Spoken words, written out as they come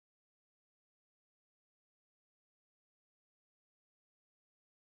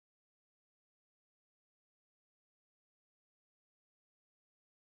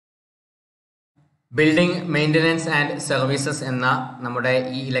Building maintenance and services എന്ന നമ്മുടെ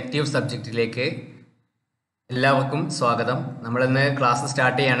ഈ ഇലക്റ്റീവ് സബ്ജക്റ്റിലേക്ക് എല്ലാവർക്കും സ്വാഗതം. നമ്മളിന്ന് ക്ലാസ്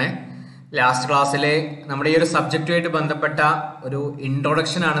സ്റ്റാർട്ട് ചെയ്യാണ്. ലാസ്റ്റ് ക്ലാസ്സിൽ നമ്മുടെ ഈ ഒരു സബ്ജക്റ്റുമായിട്ട് ബന്ധപ്പെട്ട ഒരു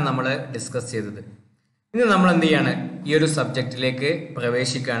ഇൻട്രൊഡക്ഷൻ ആണ് നമ്മൾ ഡിസ്കസ് ചെയ്തത്. ഇനി നമ്മൾ എന്ത് ചെയ്യാണ്, ഈ ഒരു സബ്ജക്റ്റിലേക്ക്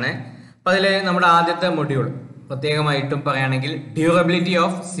പ്രവേശിക്കുകയാണ്. അപ്പം അതിൽ നമ്മുടെ ആദ്യത്തെ മൊഡ്യൂൾ പ്രത്യേകമായിട്ടും പറയുകയാണെങ്കിൽ durability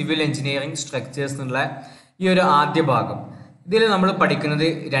of civil engineering structures എന്നുള്ള ഈ ഒരു ആദ്യ ഭാഗം. ഇതിൽ നമ്മൾ പഠിക്കുന്നത്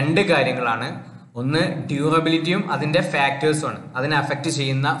രണ്ട് കാര്യങ്ങളാണ്. ഒന്ന് ഡ്യൂറബിലിറ്റിയും അതിൻ്റെ ഫാക്ടേഴ്സുമാണ്, അതിനെ അഫക്റ്റ്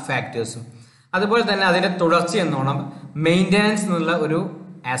ചെയ്യുന്ന ഫാക്ടേഴ്സും. അതുപോലെ തന്നെ അതിൻ്റെ തുടർച്ച എന്നോണം മെയിൻ്റനൻസ് എന്നുള്ള ഒരു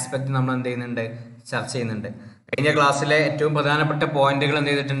ആസ്പെക്ട് നമ്മൾ എന്ത് ചെയ്യുന്നുണ്ട്, ചർച്ച ചെയ്യുന്നുണ്ട്. കഴിഞ്ഞ ക്ലാസ്സിലെ ഏറ്റവും പ്രധാനപ്പെട്ട പോയിന്റുകൾ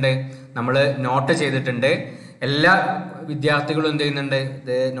എന്ത് ചെയ്തിട്ടുണ്ട്, നമ്മൾ നോട്ട് ചെയ്തിട്ടുണ്ട്. എല്ലാ വിദ്യാർത്ഥികളും എന്ത് ചെയ്യുന്നുണ്ട്,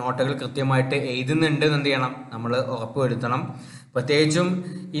 ഇത് നോട്ടുകൾ കൃത്യമായിട്ട് എഴുതുന്നുണ്ട് എന്ന് എന്ത് ചെയ്യണം, നമ്മൾ ഉറപ്പുവരുത്തണം. പ്രത്യേകിച്ചും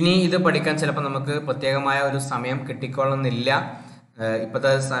ഇനി ഇത് പഠിക്കാൻ ചിലപ്പോൾ നമുക്ക് പ്രത്യേകമായ ഒരു സമയം കിട്ടിക്കൊള്ളുന്നില്ല.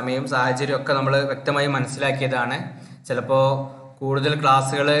 ഇപ്പോഴത്തെ സമയം സാഹചര്യം ഒക്കെ നമ്മൾ വ്യക്തമായി മനസ്സിലാക്കിയതാണ്. ചിലപ്പോൾ കൂടുതൽ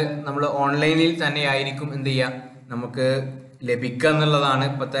ക്ലാസ്സുകൾ നമ്മൾ ഓൺലൈനിൽ തന്നെ ആയിരിക്കും എന്ത് ചെയ്യുക, നമുക്ക് ലഭിക്കുക എന്നുള്ളതാണ്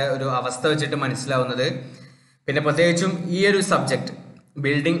ഇപ്പോഴത്തെ ഒരു അവസ്ഥ വെച്ചിട്ട് മനസ്സിലാവുന്നത്. പിന്നെ പ്രത്യേകിച്ചും ഈ ഒരു subject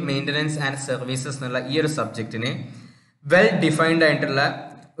building maintenance and services എന്നുള്ള ഈ ഒരു സബ്ജക്റ്റിന് വെൽ ഡിഫൈൻഡ് ആയിട്ടുള്ള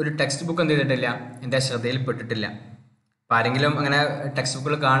ഒരു ടെക്സ്റ്റ് ബുക്ക് എന്ത് ചെയ്തിട്ടില്ല, എൻ്റെ ശ്രദ്ധയിൽപ്പെട്ടിട്ടില്ല. അപ്പോൾ ആരെങ്കിലും അങ്ങനെ ടെക്സ്റ്റ്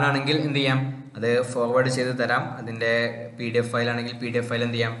ബുക്കുകൾ കാണുകയാണെങ്കിൽ എന്ത് ചെയ്യാം, അത് ഫോർവേഡ് ചെയ്ത് തരാം. അതിൻ്റെ PDF ഫയലാണെങ്കിൽ PDF ഫയൽ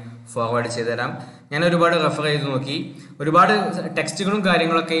എന്ത് ചെയ്യാം, ഫോർവേഡ് ചെയ്ത് തരാം. ഞാൻ ഒരുപാട് റെഫർ ചെയ്ത് നോക്കി, ഒരുപാട് ടെക്സ്റ്റുകളും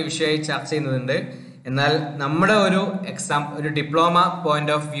കാര്യങ്ങളൊക്കെ ഈ വിഷയമായി ചർച്ച ചെയ്യുന്നുണ്ട്. എന്നാൽ നമ്മുടെ ഒരു എക്സാം, ഒരു ഡിപ്ലോമ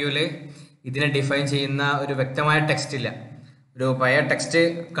പോയിന്റ് ഓഫ് വ്യൂവിൽ ഇതിനെ ഡിഫൈൻ ചെയ്യുന്ന ഒരു വ്യക്തമായ ടെക്സ്റ്റ് ഇല്ല. ഒരു പഴയ ടെക്സ്റ്റ്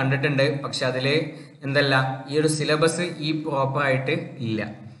കണ്ടിട്ടുണ്ട്, പക്ഷെ അതിൽ എന്തല്ല, ഈ ഒരു സിലബസ് ഈ പ്രോപ്പറായിട്ട് ഇല്ല.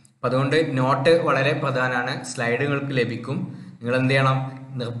 അപ്പം അതുകൊണ്ട് നോട്ട് വളരെ പ്രധാനമാണ്. സ്ലൈഡുകൾക്ക് ലഭിക്കും. നിങ്ങൾ എന്ത് ചെയ്യണം,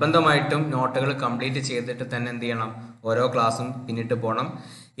 നിർബന്ധമായിട്ടും നോട്ടുകൾ കംപ്ലീറ്റ് ചെയ്തിട്ട് തന്നെ എന്ത് ചെയ്യണം, ഓരോ ക്ലാസ്സും പിന്നിട്ട് പോകണം.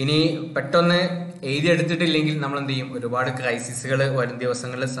 ഇനി പെട്ടെന്ന് എഴുതിയെടുത്തിട്ടില്ലെങ്കിൽ നമ്മൾ എന്ത് ചെയ്യും, ഒരുപാട് ക്രൈസിസുകൾ വരും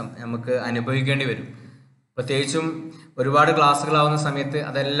ദിവസങ്ങളിൽ നമുക്ക് അനുഭവിക്കേണ്ടി വരും. പ്രത്യേകിച്ചും ഒരുപാട് ക്ലാസ്സുകളാവുന്ന സമയത്ത്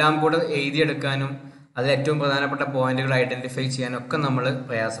അതെല്ലാം കൂടെ എഴുതിയെടുക്കാനും അതിൽ ഏറ്റവും പ്രധാനപ്പെട്ട പോയിന്റുകൾ ഐഡന്റിഫൈ ചെയ്യാനും ഒക്കെ നമ്മൾ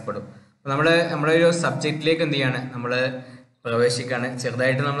പ്രയാസപ്പെടും. അപ്പോൾ നമ്മുടെ ഒരു സബ്ജക്റ്റിലേക്ക് എന്ത് ചെയ്യാണ്, നമ്മൾ പ്രവേശിക്കാണ്.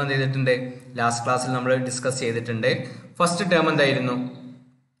 ചെറുതായിട്ട് നമ്മൾ എന്ത് ചെയ്തിട്ടുണ്ട്, ലാസ്റ്റ് ക്ലാസ്സിൽ നമ്മൾ ഡിസ്കസ് ചെയ്തിട്ടുണ്ട്. ഫസ്റ്റ് ടേം എന്തായിരുന്നു,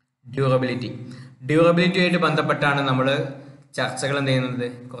 ഡ്യൂറബിലിറ്റിയായിട്ട് ബന്ധപ്പെട്ടാണ് നമ്മൾ ചർച്ചകൾ എന്ത് ചെയ്യുന്നത്,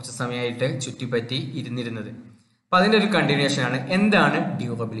 കുറച്ച് സമയമായിട്ട് ചുറ്റിപ്പറ്റി ഇരുന്നിരുന്നത്. അപ്പം അതിൻ്റെ ഒരു കണ്ടിന്യൂഷൻ ആണ്. എന്താണ്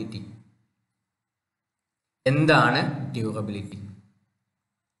ഡ്യൂറബിലിറ്റി?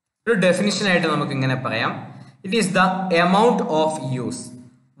 ഒരു ഡെഫിനിഷനായിട്ട് നമുക്ക് ഇങ്ങനെ പറയാം. It is the amount of use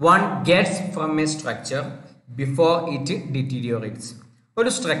one gets from A structure before it ഡിറ്റീരിയോറേറ്റ്സ്. ഒരു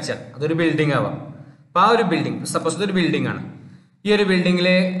സ്ട്രക്ചർ, അതൊരു ബിൽഡിംഗ് ആവാം. അപ്പോൾ ആ ഒരു ബിൽഡിംഗ്, സപ്പോസ് ഇതൊരു ബിൽഡിംഗ് ആണ്. ഈ ഒരു ബിൽഡിങ്ങിൽ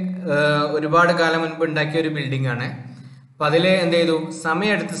ഒരുപാട് കാലം മുൻപ് ഉണ്ടാക്കിയ ഒരു ബിൽഡിംഗ് ആണ്. അപ്പോൾ അതിൽ എന്ത് ചെയ്തു,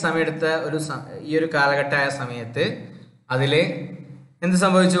 സമയമെടുത്ത ഈ ഒരു കാലഘട്ടമായ സമയത്ത് അതിൽ എന്ത്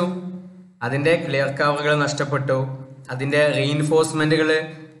സംഭവിച്ചു, അതിൻ്റെ ക്ലിയർ കവറുകൾ നഷ്ടപ്പെട്ടു, അതിൻ്റെ റീഇൻഫോഴ്സ്മെൻറ്റുകൾ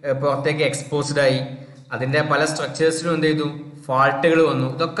പുറത്തേക്ക് എക്സ്പോസ്ഡ് ആയി, അതിൻ്റെ പല സ്ട്രക്ചേഴ്സിലും എന്ത് ചെയ്തു, ഫാൾട്ടുകൾ വന്നു.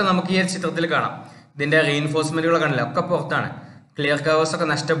 ഇതൊക്കെ നമുക്ക് ഈ ഒരു ചിത്രത്തിൽ കാണാം. ഇതിൻ്റെ റീഇൻഫോഴ്സ്മെൻറ്റുകളൊക്കെ കാണില്ല, ഒക്കെ പുറത്താണ്. ക്ലിയർ കവേഴ്സ് ഒക്കെ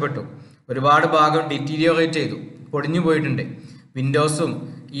നഷ്ടപ്പെട്ടു, ഒരുപാട് ഭാഗം ഡിറ്റീരിയോറേറ്റ് ചെയ്തു, പൊടിഞ്ഞു പോയിട്ടുണ്ട്. വിൻഡോസും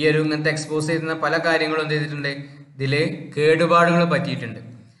ഈ ഒരു ഇങ്ങനത്തെ എക്സ്പോസ് ചെയ്യുന്ന പല കാര്യങ്ങളും എന്ത് ചെയ്തിട്ടുണ്ട്, ഇതിൽ കേടുപാടുകൾ പറ്റിയിട്ടുണ്ട്.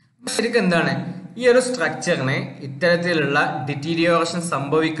 ശരിക്കും എന്താണ്, ഈ ഒരു സ്ട്രക്ചറിന് ഇത്തരത്തിലുള്ള ഡിറ്റീരിയോറേഷൻ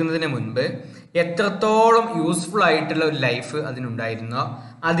സംഭവിക്കുന്നതിന് മുൻപ് എത്രത്തോളം യൂസ്ഫുൾ ആയിട്ടുള്ള ഒരു ലൈഫ് അതിനുണ്ടായിരുന്നോ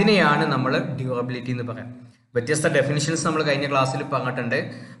അതിനെയാണ് നമ്മൾ ഡ്യൂറബിലിറ്റി എന്ന് പറയാം. വ്യത്യസ്ത ഡെഫിനിഷൻസ് നമ്മൾ കഴിഞ്ഞ ക്ലാസ്സിൽ പറഞ്ഞിട്ടുണ്ട്.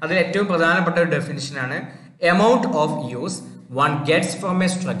 അതിൽ ഏറ്റവും പ്രധാനപ്പെട്ട ഒരു ഡെഫിനിഷനാണ് amount of use one gets from A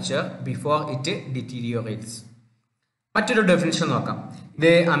structure before it ഡിറ്റീരിയോറേറ്റ്സ്. മറ്റൊരു ഡെഫിനിഷൻ നോക്കാം.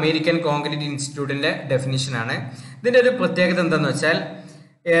 ഇത് അമേരിക്കൻ കോൺക്രീറ്റ് ഇൻസ്റ്റിറ്റ്യൂട്ടിൻ്റെ ഡെഫിനിഷനാണ്. ഇതിൻ്റെ ഒരു പ്രത്യേകത എന്താണെന്ന് വെച്ചാൽ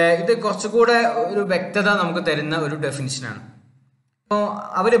ഇത് കുറച്ചുകൂടെ ഒരു വ്യക്തത നമുക്ക് തരുന്ന ഒരു ഡെഫിനിഷനാണ്. അപ്പോൾ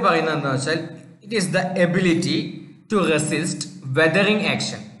അവർ പറയുന്നത് എന്താണെന്ന് വെച്ചാൽ it is the ability to resist weathering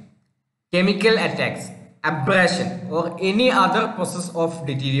action, chemical attacks, abrasion or any other process of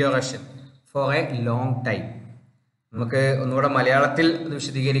deterioration for a long time. നമുക്ക് ഒന്നുകൂടെ മലയാളത്തിൽ അത്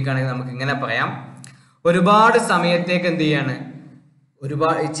വിശദീകരിക്കുകയാണെങ്കിൽ നമുക്ക് ഇങ്ങനെ പറയാം, ഒരുപാട് സമയത്തേക്ക് എന്ത് ചെയ്യാണ്,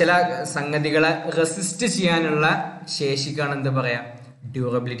 ചില സംഗതികളെ റെസിസ്റ്റ് ചെയ്യാനുള്ള ശേഷിക്കാണ് എന്ത് പറയാം,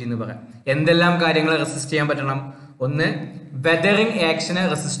 ഡ്യൂറബിലിറ്റി എന്ന് പറയാം. എന്തെല്ലാം കാര്യങ്ങളെ റെസിസ്റ്റ് ചെയ്യാൻ പറ്റണം? ഒന്ന്, വെതറിംഗ് ആക്ഷനെ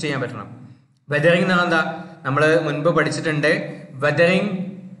റെസിസ്റ്റ് ചെയ്യാൻ പറ്റണം. വെതറിംഗ് എന്ന് പറഞ്ഞാൽ എന്താ, നമ്മൾ മുൻപ് പഠിച്ചിട്ടുണ്ട്. വെതറിംഗ്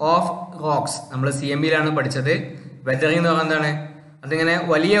ഓഫ് റോക്സ് നമ്മൾ CMBയിലാണ് പഠിച്ചത്. വെതറിംഗ് എന്ന് പറഞ്ഞാൽ എന്താണ്, അതിങ്ങനെ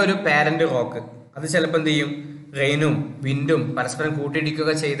വലിയ ഒരു പാരന്റ് റോക്ക്, അത് ചിലപ്പോൾ എന്ത് ചെയ്യും, റെയിനും വിൻഡും പരസ്പരം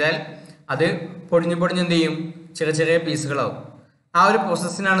കൂട്ടിയിടിക്കുകയൊക്കെ ചെയ്താൽ അത് പൊടിഞ്ഞ് എന്ത് ചെയ്യും, ചെറിയ ചെറിയ പീസുകളാവും. ആ ഒരു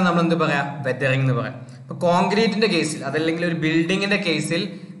പ്രോസസ്സിനാണ് നമ്മൾ എന്ത് പറയാം, വെതറിംഗ് എന്ന് പറയാം. അപ്പോൾ കോൺക്രീറ്റിന്റെ കേസിൽ, അതല്ലെങ്കിൽ ഒരു ബിൽഡിങ്ങിന്റെ കേസിൽ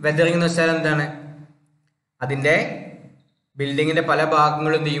വെതറിംഗ് എന്ന് വെച്ചാൽ എന്താണ്, അതിൻ്റെ ബിൽഡിങ്ങിൻ്റെ പല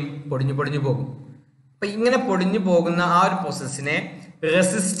ഭാഗങ്ങളും എന്ത് ചെയ്യും, പൊടിഞ്ഞു പൊടിഞ്ഞു പോകും. അപ്പം ഇങ്ങനെ പൊടിഞ്ഞു പോകുന്ന ആ ഒരു പ്രോസസ്സിനെ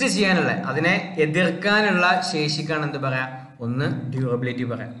റെസിസ്റ്റ് ചെയ്യാനുള്ള, അതിനെ എതിർക്കാനുള്ള ശേഷിക്കാണ് എന്ത് പറയാം, ഒന്ന് ഡ്യൂറബിലിറ്റി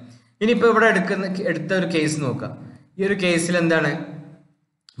പറയാം. ഇനിയിപ്പോൾ ഇവിടെ എടുത്ത ഒരു കേസ് നോക്കുക. ഈ ഒരു കേസിൽ എന്താണ്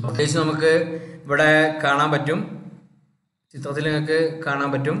പ്രത്യേകിച്ച് നമുക്ക് ഇവിടെ കാണാൻ പറ്റും, ചിത്രത്തിൽ നിങ്ങൾക്ക് കാണാൻ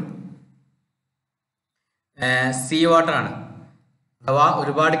പറ്റും, സീ വാട്ടർ ആണ്. അഥവാ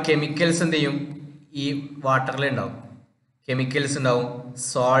ഒരുപാട് കെമിക്കൽസ് എന്ത് ചെയ്യും ഈ വാട്ടറിൽ ഉണ്ടാവും. കെമിക്കൽസ് ഉണ്ടാവും,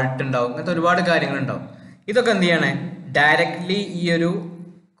 സോൾട്ട് ഉണ്ടാവും, അങ്ങനത്തെ ഒരുപാട് കാര്യങ്ങളുണ്ടാവും. ഇതൊക്കെ എന്ത് ചെയ്യണേ, ഡയറക്റ്റ്ലി ഈ ഒരു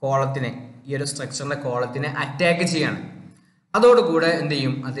കോളത്തിനെ, ഈ ഒരു സ്ട്രക്ചറിൻ്റെ കോളത്തിനെ അറ്റാക്ക് ചെയ്യാണ്. അതോടുകൂടെ എന്ത്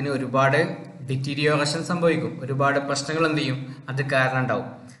ചെയ്യും, അതിന് ഒരുപാട് ഡിറ്റീരിയോറേഷൻ സംഭവിക്കും, ഒരുപാട് പ്രശ്നങ്ങൾ എന്ത് ചെയ്യും അത് കാരണം ഉണ്ടാവും.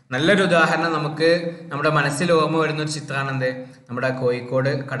 നല്ലൊരു ഉദാഹരണം നമുക്ക് നമ്മുടെ മനസ്സിൽ ഓർമ്മ വരുന്ന ഒരു ചിത്രമാണ് എന്ത്, നമ്മുടെ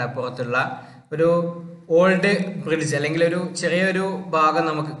കോഴിക്കോട് കടപ്പുറത്തുള്ള ഒരു ഓൾഡ് ബ്രിഡ്ജ്, അല്ലെങ്കിൽ ഒരു ചെറിയൊരു ഭാഗം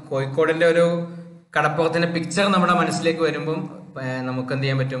നമുക്ക് കോഴിക്കോടിൻ്റെ ഒരു കടപ്പുറത്തിൻ്റെ പിക്ചർ നമ്മുടെ മനസ്സിലേക്ക് വരുമ്പം നമുക്ക് എന്ത്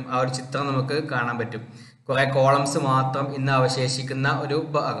ചെയ്യാൻ പറ്റും, ആ ഒരു ചിത്രം നമുക്ക് കാണാൻ പറ്റും. കുറേ കോളംസ് മാത്രം ഇന്ന് അവശേഷിക്കുന്ന ഒരു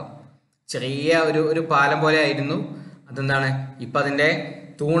ഭാഗം, ചെറിയ ഒരു പാലം പോലെ ആയിരുന്നു. അതെന്താണ്, ഇപ്പം അതിൻ്റെ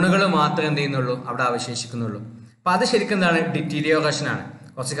തൂണുകൾ മാത്രമേ എന്ത് ചെയ്യുന്നുള്ളൂ അവിടെ അവശേഷിക്കുന്നുള്ളൂ. അപ്പം അത് ശരിക്കും എന്താണ്, ഡിറ്റീരിയോറേഷനാണ്.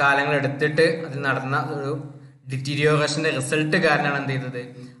 കുറച്ച് കാലങ്ങൾ എടുത്തിട്ട് അതിൽ നടന്ന ഒരു ഡിറ്റീരിയോറേഷൻ്റെ റിസൾട്ട് കാരണമാണ് എന്ത് ചെയ്തത്,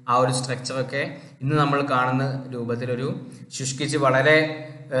 ആ ഒരു സ്ട്രക്ചറൊക്കെ ഇന്ന് നമ്മൾ കാണുന്ന രൂപത്തിലൊരു ശുഷ്കിച്ച് വളരെ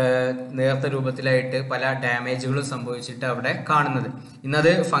നേർത്ത രൂപത്തിലായിട്ട് പല ഡാമേജുകളും സംഭവിച്ചിട്ട് അവിടെ കാണുന്നത്. ഇന്നത്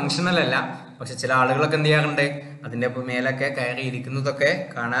ഫങ്ഷണൽ അല്ല, പക്ഷെ ചില ആളുകളൊക്കെ എന്ത് ചെയ്യാറുണ്ട്, അതിൻ്റെ മേലൊക്കെ കയറി ഇരിക്കുന്നതൊക്കെ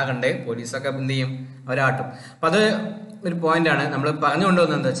കാണാറുണ്ട്. പോലീസൊക്കെ എന്ത് ചെയ്യും, അവരാട്ടും. അപ്പം അത് ഒരു പോയിന്റാണ് നമ്മൾ പറഞ്ഞു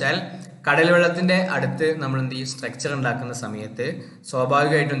കൊണ്ടുവന്നത്. എന്താ വെച്ചാൽ കടൽ വെള്ളത്തിൻ്റെ അടുത്ത് നമ്മൾ എന്ത് ചെയ്യും, സ്ട്രക്ചർ ഉണ്ടാക്കുന്ന സമയത്ത്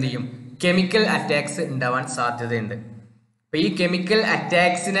സ്വാഭാവികമായിട്ടും എന്ത് ചെയ്യും, കെമിക്കൽ അറ്റാക്സ് ഉണ്ടാവാൻ സാധ്യതയുണ്ട്. അപ്പം ഈ കെമിക്കൽ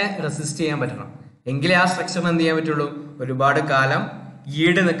അറ്റാക്സിനെ റെസിസ്റ്റ് ചെയ്യാൻ പറ്റണം, എങ്കിലേ ആ സ്ട്രക്ചറിന് എന്ത് ചെയ്യാൻ പറ്റുള്ളൂ, ഒരുപാട് കാലം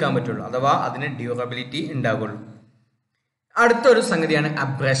ഈട് നിൽക്കാൻ പറ്റുള്ളൂ, അഥവാ അതിന് ഡ്യൂറബിലിറ്റി ഉണ്ടാവുള്ളൂ. അടുത്തൊരു സംഗതിയാണ്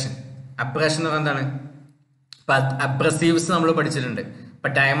അബ്രേഷൻ. അബ്രേഷൻ എന്ന് പറഞ്ഞാൽ എന്താണ്, ഇപ്പം അബ്രസീവ്സ് നമ്മൾ പഠിച്ചിട്ടുണ്ട്.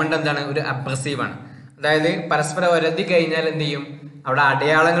 ഇപ്പം ഡയമണ്ട് എന്താണ്, ഒരു അബ്രസീവാണ്. അതായത് പരസ്പരം ഒരതി കഴിഞ്ഞാൽ എന്ത് ചെയ്യും, അവിടെ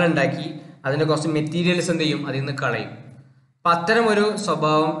അടയാളങ്ങൾ ഉണ്ടാക്കി അതിൻ്റെ കുറച്ച് മെറ്റീരിയൽസ് എന്ത് ചെയ്യും, അതിൽ നിന്ന് കളയും. അപ്പം അത്തരം ഒരു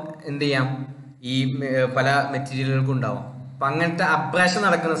സ്വഭാവം എന്ത് ചെയ്യാം, ഈ പല മെറ്റീരിയലുകൾക്കും ഉണ്ടാവും. അപ്പം അങ്ങനത്തെ അബ്രേഷൻ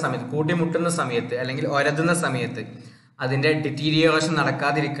നടക്കുന്ന സമയത്ത്, കൂട്ടിമുട്ടുന്ന സമയത്ത് അല്ലെങ്കിൽ ഒരതുന്ന സമയത്ത് അതിൻ്റെ ഡിറ്റീരിയോറേഷൻ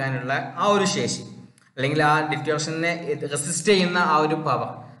നടക്കാതിരിക്കാനുള്ള ആ ഒരു ശേഷി, അല്ലെങ്കിൽ ആ ഡിറ്റീരിയോറേഷനെ റെസിസ്റ്റ് ചെയ്യുന്ന ആ ഒരു പവർ,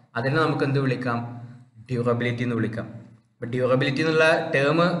 അതിനെ നമുക്ക് എന്ത് വിളിക്കാം, ഡ്യൂറബിലിറ്റി എന്ന് വിളിക്കാം. അപ്പം ഡ്യൂറബിലിറ്റി എന്നുള്ള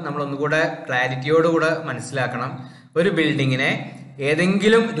ടേം നമ്മൾ ഒന്നുകൂടെ ക്ലാരിറ്റിയോടുകൂടെ മനസ്സിലാക്കണം. ഒരു ബിൽഡിങ്ങിനെ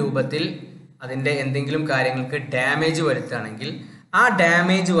ഏതെങ്കിലും രൂപത്തിൽ അതിൻ്റെ എന്തെങ്കിലും കാര്യങ്ങൾക്ക് ഡാമേജ് വരുത്തുകയാണെങ്കിൽ ആ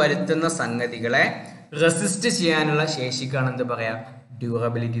ഡാമേജ് വരുത്തുന്ന സംഗതികളെ റെസിസ്റ്റ് ചെയ്യാനുള്ള ശേഷിക്കാണ് എന്ത് പറയാം,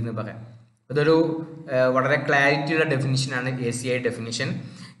 ഡ്യൂറബിലിറ്റി എന്ന് പറയാം. ഇതൊരു വളരെ ക്ലാരിറ്റിയുള്ള ഡെഫിനിഷനാണ് ACI ഡെഫിനിഷൻ.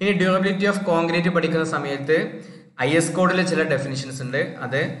 ഇനി ഡ്യൂറബിലിറ്റി ഓഫ് കോൺക്രീറ്റ് പഠിക്കുന്ന സമയത്ത് IS കോഡിൽ ചില ഡെഫിനിഷൻസ് ഉണ്ട്.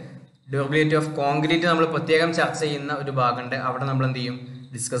 അത് ഡ്യൂറബിലിറ്റി ഓഫ് കോൺക്രീറ്റ് നമ്മൾ പ്രത്യേകം ചർച്ച ചെയ്യുന്ന ഒരു ഭാഗമുണ്ട്, അവിടെ നമ്മൾ എന്ത് ചെയ്യും,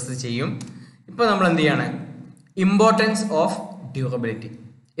 ഡിസ്കസ് ചെയ്യും. ഇപ്പോൾ നമ്മൾ എന്ത് ചെയ്യാണ്, ഇമ്പോർട്ടൻസ് ഓഫ് ഡ്യൂറബിലിറ്റി,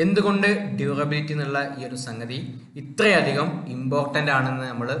 എന്തുകൊണ്ട് ഡ്യൂറബിലിറ്റി എന്നുള്ള ഈ ഒരു സംഗതി ഇത്രയധികം ഇമ്പോർട്ടൻ്റ് ആണെന്ന്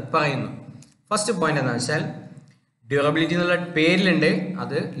നമ്മൾ പറയുന്നു. ഫസ്റ്റ് പോയിന്റ് എന്താണെന്ന് വെച്ചാൽ, ഡ്യൂറബിലിറ്റി എന്നുള്ള പേരിലുണ്ട്,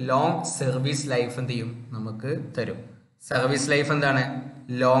 അത് ലോങ് സർവീസ് ലൈഫ് എന്ത് ചെയ്യും, നമുക്ക് തരും. സർവീസ് ലൈഫ് എന്താണ്,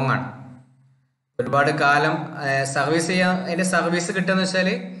 ലോങ് ആണ്. ഒരുപാട് കാലം സർവീസ് ചെയ്യാൻ, അതിൻ്റെ സർവീസ് കിട്ടുകയെന്ന് വെച്ചാൽ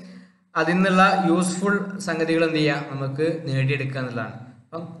അതിൽ നിന്നുള്ള യൂസ്ഫുൾ സംഗതികൾ എന്ത് ചെയ്യുക, നമുക്ക് നേടിയെടുക്കുക എന്നുള്ളതാണ്.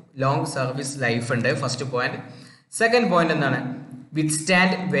 അപ്പം ലോങ് സർവീസ് ലൈഫ് ഉണ്ട്, ഫസ്റ്റ് പോയിന്റ്. സെക്കൻഡ് പോയിന്റ് എന്താണ്,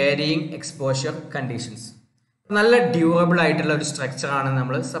 വിത്ത്സ്റ്റാൻഡ് വേരിയിങ് എക്സ്പോഷർ കണ്ടീഷൻസ്. നല്ല ഡ്യൂറബിൾ ആയിട്ടുള്ള ഒരു സ്ട്രക്ചറാണ്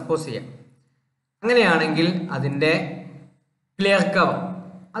നമ്മൾ സപ്പോസ് ചെയ്യുക. അങ്ങനെയാണെങ്കിൽ അതിൻ്റെ ക്ലിയർ കവർ,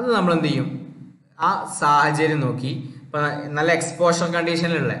 അത് നമ്മൾ എന്ത് ചെയ്യും, ആ സാഹചര്യം നോക്കി. ഇപ്പം നല്ല എക്സ്പോഷർ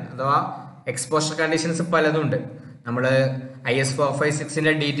കണ്ടീഷനിലുള്ള, അഥവാ എക്സ്പോഷർ കണ്ടീഷൻസ് പലതും ഉണ്ട്. നമ്മൾ IS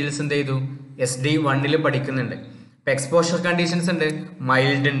 456ൻ്റെ ഡീറ്റെയിൽസ് എന്ത് ചെയ്തു, SD 1 പഠിക്കുന്നുണ്ട്. ഇപ്പം എക്സ്പോഷർ കണ്ടീഷൻസ് ഉണ്ട്,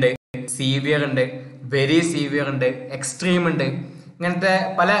 മൈൽഡ് ഉണ്ട്, സീവിയർ ഉണ്ട്, വെരി സീവിയർ ഉണ്ട്, എക്സ്ട്രീം ഉണ്ട്. ഇങ്ങനത്തെ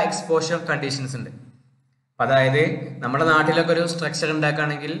പല എക്സ്പോഷർ കണ്ടീഷൻസ് ഉണ്ട്. അപ്പം അതായത് നമ്മുടെ നാട്ടിലൊക്കെ ഒരു സ്ട്രക്ചർ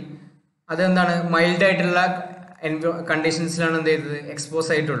ഉണ്ടാക്കുകയാണെങ്കിൽ അതെന്താണ്, മൈൽഡ് ആയിട്ടുള്ള കണ്ടീഷൻസിലാണ് എന്ത് ചെയ്തത്, എക്സ്പോസ്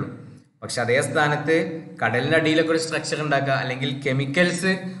ആയിട്ടുള്ളൂ. പക്ഷെ അതേ സ്ഥാനത്ത് കടലിൻ്റെ അടിയിലൊക്കെ ഒരു സ്ട്രക്ചർ ഉണ്ടാക്കുക, അല്ലെങ്കിൽ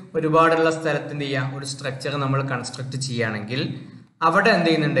കെമിക്കൽസ് ഒരുപാടുള്ള സ്ഥലത്ത് എന്ത് ചെയ്യുക, ഒരു സ്ട്രക്ചർ നമ്മൾ കൺസ്ട്രക്ട് ചെയ്യുകയാണെങ്കിൽ അവിടെ എന്ത്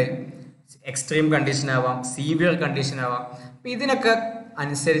ചെയ്യുന്നുണ്ട്, എക്സ്ട്രീം കണ്ടീഷൻ ആവാം, സീവിയർ കണ്ടീഷൻ ആവാം. അപ്പം ഇതിനൊക്കെ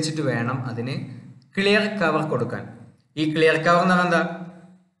അനുസരിച്ചിട്ട് വേണം അതിന് ക്ലിയർ കവർ കൊടുക്കാൻ. ഈ ക്ലിയർ കവർ എന്ന് പറഞ്ഞാൽ എന്താ,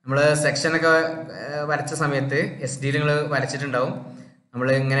 നമ്മൾ സെക്ഷനൊക്കെ വരച്ച സമയത്ത് SD നിങ്ങൾ വരച്ചിട്ടുണ്ടാവും. നമ്മൾ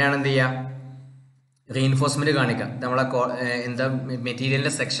ഇങ്ങനെയാണ് എന്ത് ചെയ്യുക, റീഇൻഫോഴ്സ്മെൻറ്റ് കാണിക്കുക. നമ്മളെ എന്താ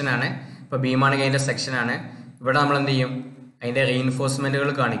മെറ്റീരിയലിൻ്റെ സെക്ഷനാണ്, ഇപ്പോൾ ബീമാണെങ്കിൽ അതിൻ്റെ സെക്ഷനാണ്. ഇവിടെ നമ്മൾ എന്ത് ചെയ്യും, അതിൻ്റെ റീഇൻഫോഴ്സ്മെൻറ്റുകൾ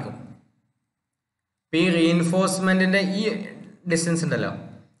കാണിക്കും. ഇപ്പം ഈ റീഇൻഫോഴ്സ്മെൻറ്റിൻ്റെ ഈ ഡിസ്റ്റൻസ് ഉണ്ടല്ലോ,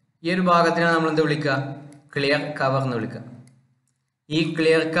 ഈ ഒരു ഭാഗത്തിനാണ് നമ്മൾ എന്ത് വിളിക്കുക? ക്ലിയർ കവർ എന്ന് വിളിക്കുക. ഈ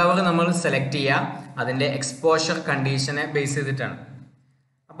ക്ലിയർ കവർ നമ്മൾ സെലക്ട് ചെയ്യുക അതിൻ്റെ എക്സ്പോഷർ കണ്ടീഷനെ ബേസ് ചെയ്തിട്ടാണ്.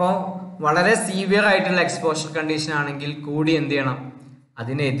 അപ്പോൾ വളരെ സീവിയർ ആയിട്ടുള്ള എക്സ്പോഷർ കണ്ടീഷൻ ആണെങ്കിൽ കൂടി എന്ത് ചെയ്യണം?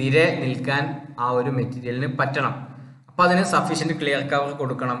 അതിനെതിരെ നിൽക്കാൻ ആ ഒരു മെറ്റീരിയലിന് പറ്റണം. അപ്പോൾ അതിന് സഫീഷ്യൻറ്റ് ക്ലിയർ കവർ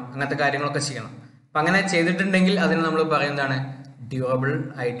കൊടുക്കണം, അങ്ങനത്തെ കാര്യങ്ങളൊക്കെ ചെയ്യണം. അപ്പം അങ്ങനെ ചെയ്തിട്ടുണ്ടെങ്കിൽ അതിന് നമ്മൾ പറയുന്നതാണ് ഡ്യൂറബിൾ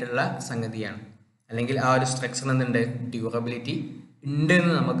ആയിട്ടുള്ള സംഗതിയാണ്, അല്ലെങ്കിൽ ആ ഒരു സ്ട്രക്ചറിന് എന്തുണ്ട്? ഡ്യൂറബിലിറ്റി ഉണ്ട്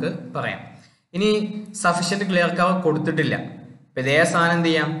എന്ന് നമുക്ക് പറയാം. ഇനി സഫീഷ്യൻറ്റ് ക്ലിയർ കവർ കൊടുത്തിട്ടില്ല, ഇപ്പം ഇതേ സാധനം എന്ത്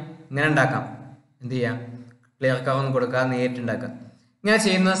ചെയ്യാം? ഇങ്ങനെ ഉണ്ടാക്കാം. എന്ത് ചെയ്യാം? ക്ലിയർ കവർ ഒന്നും കൊടുക്കാതെ നേരിട്ടുണ്ടാക്കാം. ഇങ്ങനെ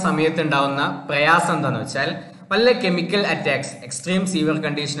ചെയ്യുന്ന സമയത്ത് ഉണ്ടാവുന്ന പ്രയാസം എന്താണെന്ന് വെച്ചാൽ, വല്ല chemical attacks, extreme severe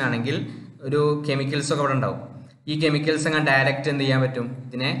condition ആണെങ്കിൽ ഒരു കെമിക്കൽസ് ഒക്കെ അവിടെ ഉണ്ടാവും. ഈ കെമിക്കൽസ് അങ്ങനെ ഡയറക്റ്റ് എന്ത് ചെയ്യാൻ പറ്റും?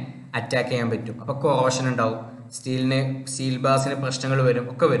 ഇതിനെ അറ്റാക്ക് ചെയ്യാൻ പറ്റും. അപ്പോൾ കൊറോഷൻ ഉണ്ടാവും, സ്റ്റീൽ ബാസിന് പ്രശ്നങ്ങൾ വരും,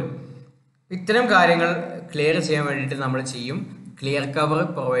 ഒക്കെ വരും. ഇത്തരം കാര്യങ്ങൾ ക്ലിയർ ചെയ്യാൻ വേണ്ടിയിട്ട് നമ്മൾ ചെയ്യും, ക്ലിയർ കവർ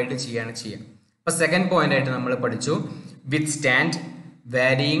പ്രൊവൈഡ് ചെയ്യാണ് ചെയ്യുക. അപ്പോൾ സെക്കൻഡ് പോയിന്റ് ആയിട്ട് നമ്മൾ പഠിച്ചു വിത്ത് സ്റ്റാൻഡ്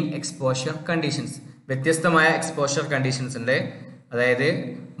വാരിയിങ് എക്സ്പോഷർ കണ്ടീഷൻസ്. വ്യത്യസ്തമായ എക്സ്പോഷർ കണ്ടീഷൻസ് ഉണ്ട്. അതായത്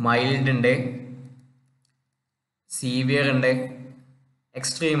മൈൽഡ് ഉണ്ട്, സീവിയർ ഉണ്ട്,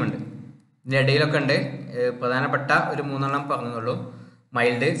 എക്സ്ട്രീം ഉണ്ട്. ഇതിൻ്റെ ഇടയിലൊക്കെ ഉണ്ട്. പ്രധാനപ്പെട്ട ഒരു 3 പറഞ്ഞുള്ളൂ.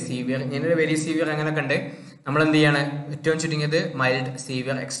 മൈൽഡ്, സീവിയർ, ഇങ്ങനെ വെരി സീവിയർ അങ്ങനെയൊക്കെ ഉണ്ട്. നമ്മൾ എന്ത് ചെയ്യാണ്? ഏറ്റവും ചുരുങ്ങിയത് മൈൽഡ്,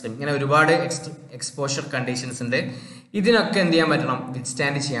 സീവിയർ, എക്സ്ട്രീം, ഇങ്ങനെ ഒരുപാട് എക്സ്പോഷർ കണ്ടീഷൻസ് ഉണ്ട്. ഇതിനൊക്കെ എന്ത് ചെയ്യാൻ പറ്റണം? വിത്ത്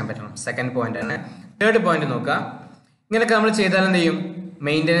സ്റ്റാൻഡ് ചെയ്യാൻ പറ്റണം. സെക്കൻഡ് പോയിന്റ് ആണ്. തേർഡ് പോയിന്റ് നോക്കുക. ഇങ്ങനെയൊക്കെ നമ്മൾ ചെയ്താൽ എന്ത് ചെയ്യും?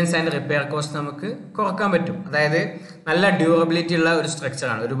 മെയിൻ്റനൻസ് ആൻഡ് റിപ്പയർ കോസ്റ്റ് നമുക്ക് കുറക്കാൻ പറ്റും. അതായത് നല്ല ഡ്യൂറബിലിറ്റി ഉള്ള ഒരു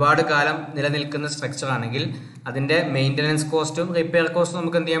സ്ട്രക്ചറാണ്, ഒരുപാട് കാലം നിലനിൽക്കുന്ന സ്ട്രക്ചർ ആണെങ്കിൽ അതിൻ്റെ മെയിൻ്റനൻസ് കോസ്റ്റും റിപ്പയർ കോസ്റ്റും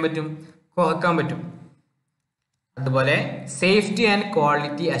നമുക്ക് എന്ത് ചെയ്യാൻ പറ്റും? കുറക്കാൻ പറ്റും. അതുപോലെ safety and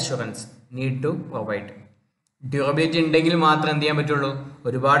quality assurance need to provide. Durability ഉണ്ടെങ്കിൽ മാത്രമേ എന്ത് ചെയ്യാൻ പറ്റുള്ളൂ?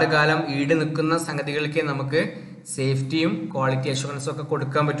 ഒരുപാട് കാലം ഈട് നിൽക്കുന്ന സംഗതികൾക്ക് നമുക്ക് സേഫ്റ്റിയും ക്വാളിറ്റി അഷുറൻസും ഒക്കെ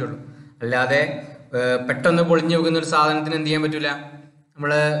കൊടുക്കാൻ പറ്റുള്ളൂ. അല്ലാതെ പെട്ടെന്ന് പൊളിഞ്ഞു പോകുന്ന ഒരു സാധനത്തിന് എന്ത് ചെയ്യാൻ പറ്റില്ല?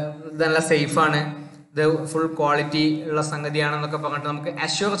 നമ്മൾ ഇത് നല്ല സേഫാണ്, ഇത് ഫുൾ ക്വാളിറ്റി ഉള്ള സംഗതിയാണെന്നൊക്കെ പറഞ്ഞിട്ട് നമുക്ക്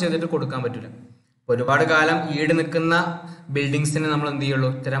അഷ്യൂർ ചെയ്തിട്ട് കൊടുക്കാൻ പറ്റില്ല. ഒരുപാട് കാലം ഈട് നിൽക്കുന്ന ബിൽഡിങ്സിന് നമ്മൾ എന്ത് ചെയ്യുള്ളൂ?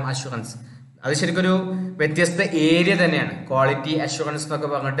 ഇത്തരം അഷുറൻസ്. അത് ശരിക്കൊരു വ്യത്യസ്ത ഏരിയ തന്നെയാണ് ക്വാളിറ്റി അഷുറൻസ് എന്നൊക്കെ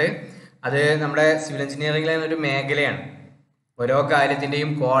പറഞ്ഞിട്ട്. അത് നമ്മുടെ സിവിൽ എഞ്ചിനീയറിംഗിലെ ഒരു മേഖലയാണ്. ഓരോ കാര്യത്തിൻ്റെയും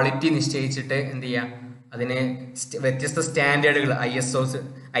ക്വാളിറ്റി നിശ്ചയിച്ചിട്ട് എന്ത് ചെയ്യുക? അതിന് വ്യത്യസ്ത സ്റ്റാൻഡേർഡുകൾ,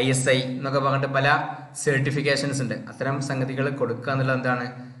 ISI എന്നൊക്കെ പറഞ്ഞിട്ട് പല സർട്ടിഫിക്കേഷൻസ് ഉണ്ട്. അത്തരം സംഗതികൾ കൊടുക്കുക എന്നുള്ളത് എന്താണ്?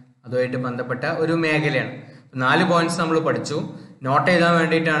 അതുമായിട്ട് ബന്ധപ്പെട്ട ഒരു മേഖലയാണ്. 4 പോയിന്റ്സ് നമ്മൾ പഠിച്ചു. നോട്ട് എഴുതാൻ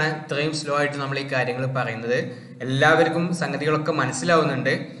വേണ്ടിയിട്ടാണ് ഇത്രയും സ്ലോ ആയിട്ട് നമ്മൾ ഈ കാര്യങ്ങൾ പറയുന്നത്. എല്ലാവർക്കും സംഗതികളൊക്കെ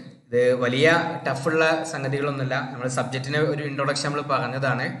മനസ്സിലാവുന്നുണ്ട്. ഇത് വലിയ ടഫുള്ള സംഗതികളൊന്നുമില്ല. നമ്മൾ സബ്ജക്റ്റിന് ഒരു ഇൻട്രൊഡക്ഷൻ നമ്മൾ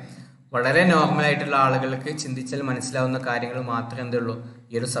പറഞ്ഞതാണ്. വളരെ നോർമൽ ആയിട്ടുള്ള ആളുകൾക്ക് ചിന്തിച്ചാൽ മനസ്സിലാവുന്ന കാര്യങ്ങൾ മാത്രമേ എന്തുള്ളൂ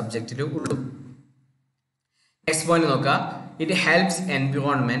ഈ ഒരു സബ്ജക്റ്റിൽ ഉള്ളൂ. നെക്സ്റ്റ് പോയിന്റ് നോക്കുക. It helps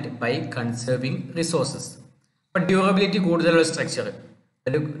environment by conserving resources. ഇപ്പം ഡ്യൂറബിലിറ്റി കൂടുതലുള്ള സ്ട്രക്ചർ,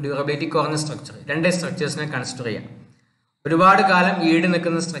 ഒരു ഡ്യൂറബിലിറ്റി കുറഞ്ഞ സ്ട്രക്ചർ, 2 സ്ട്രക്ചേഴ്സിനെ കൺസിഡർ ചെയ്യാം. ഒരുപാട് കാലം ഈട്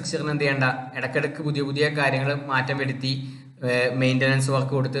നിൽക്കുന്ന സ്ട്രക്ചറിന് എന്ത് ചെയ്യേണ്ട? ഇടയ്ക്കിടയ്ക്ക് പുതിയ പുതിയ കാര്യങ്ങൾ മാറ്റം വരുത്തി മെയിൻ്റനൻസ്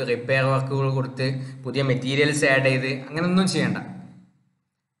വർക്ക് കൊടുത്ത്, റിപ്പയർ വർക്കുകൾ കൊടുത്ത്, പുതിയ മെറ്റീരിയൽസ് ആഡ് ചെയ്ത് അങ്ങനെയൊന്നും ചെയ്യണ്ട.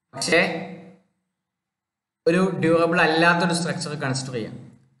 പക്ഷേ ഒരു ഡ്യൂറബിൾ അല്ലാത്തൊരു സ്ട്രക്ചർ കൺസിഡർ ചെയ്യാം.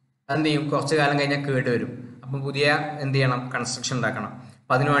 അതെന്ത് ചെയ്യും? കുറച്ച് കാലം കഴിഞ്ഞാൽ കേടുവരും. അപ്പം പുതിയ എന്ത് ചെയ്യണം? കൺസ്ട്രക്ഷൻ ഉണ്ടാക്കണം.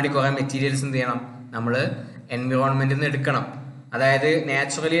 അപ്പം അതിനുവേണ്ടി കുറേ മെറ്റീരിയൽസ് എന്ത് ചെയ്യണം? നമ്മൾ എൻവിറോൺമെൻറ്റിൽ നിന്ന് എടുക്കണം. അതായത്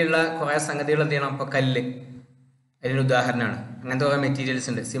നാച്ചുറലി ഉള്ള കുറേ സംഗതികൾ എന്ത് ചെയ്യണം? ഇപ്പോൾ കല്ല് അതിനൊരു ഉദാഹരണമാണ്. അങ്ങനത്തെ കുറേ മെറ്റീരിയൽസ്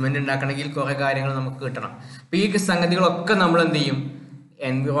ഉണ്ട്. സിമെൻറ്റ് ഉണ്ടാക്കണമെങ്കിൽ കുറേ കാര്യങ്ങൾ നമുക്ക് കിട്ടണം. അപ്പോൾ ഈ സംഗതികളൊക്കെ നമ്മൾ എന്ത് ചെയ്യും?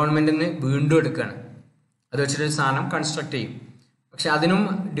 എൻവിറോൺമെൻറ്റിൽ നിന്ന് വീണ്ടും എടുക്കുകയാണ്. അത് വെച്ചിട്ടൊരു സാധനം കൺസ്ട്രക്ട് ചെയ്യും. പക്ഷെ അതിനും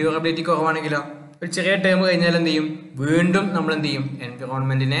ഡ്യൂറബിലിറ്റി കുറവാണെങ്കിലോ ഒരു ചെറിയ ടേം കഴിഞ്ഞാൽ എന്ത് ചെയ്യും? വീണ്ടും നമ്മൾ എന്ത് ചെയ്യും?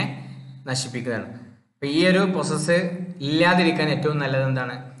 എൻവിറോൺമെൻറ്റിനെ നശിപ്പിക്കുകയാണ്. അപ്പോൾ ഈ ഒരു പ്രോസസ്സ് ഇല്ലാതിരിക്കാൻ ഏറ്റവും നല്ലത്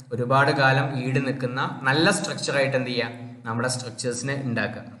എന്താണ്? ഒരുപാട് കാലം ഈട് നിൽക്കുന്ന നല്ല സ്ട്രക്ചറായിട്ട് എന്ത് ചെയ്യുക? നമ്മുടെ സ്ട്രക്ചേഴ്സിനെ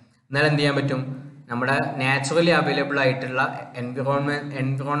ഉണ്ടാക്കുക. എന്നാൽ എന്ത് ചെയ്യാൻ പറ്റും? നമ്മുടെ നാച്ചുറലി അവൈലബിൾ ആയിട്ടുള്ള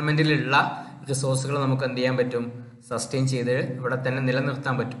എൻവിറോൺമെൻറ്റിലുള്ള റിസോഴ്സുകൾ നമുക്ക് എന്ത് ചെയ്യാൻ പറ്റും? സസ്റ്റെയിൻ ചെയ്ത് ഇവിടെ തന്നെ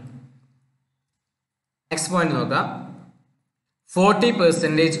നിലനിർത്താൻ പറ്റും. നെക്സ്റ്റ് പോയിന്റ് നോക്കാം.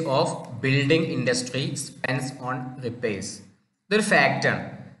 40% of building industry spends on repairs. ഇതൊരു ഫാക്റ്റാണ്.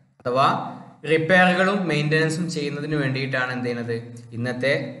 അഥവാ റിപ്പയറുകളും മെയിൻ്റനൻസും ചെയ്യുന്നതിന് വേണ്ടിയിട്ടാണ് എന്ത് ചെയ്യുന്നത്?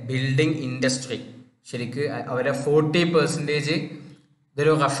 ഇന്നത്തെ ബിൽഡിംഗ് ഇൻഡസ്ട്രി ശരിക്ക് അവരെ 40%,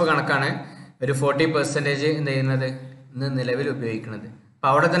 ഇതൊരു റഫ് കണക്കാണ്, ഒരു 40% എന്ത് ചെയ്യുന്നത് ഇന്ന് നിലവിൽ ഉപയോഗിക്കുന്നത്. അപ്പോൾ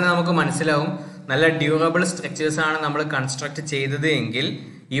അവിടെ തന്നെ നമുക്ക് മനസ്സിലാവും നല്ല ഡ്യൂറബിൾ സ്ട്രക്ചേഴ്സാണ് നമ്മൾ കൺസ്ട്രക്ട് ചെയ്തത് എങ്കിൽ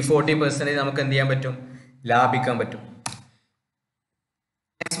ഈ 40% നമുക്ക് എന്ത് ചെയ്യാൻ പറ്റും? ലാഭിക്കാൻ പറ്റും.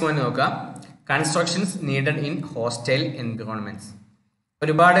 നെക്സ്റ്റ് പോയിന്റ് നോക്കാം. Constructions needed in hostile എൻവിറോൺമെന്റ്സ്.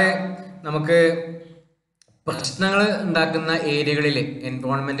 ഒരുപാട് നമുക്ക് പ്രശ്നങ്ങൾ ഉണ്ടാക്കുന്ന ഏരിയകളിൽ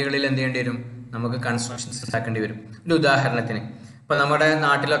എൻവയോൺമെന്റുകളിൽ എന്ത് ചെയ്യേണ്ടി വരും, നമുക്ക് കൺസ്ട്രക്ഷൻസ് ഉണ്ടാക്കേണ്ടി വരും. ഒരു ഉദാഹരണത്തിന് ഇപ്പൊ നമ്മുടെ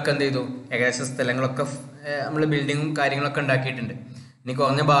നാട്ടിലൊക്കെ എന്ത് ചെയ്തു, ഏകദേശം സ്ഥലങ്ങളൊക്കെ നമ്മൾ ബിൽഡിങ്ങും കാര്യങ്ങളൊക്കെ ഉണ്ടാക്കിയിട്ടുണ്ട്. ഇനി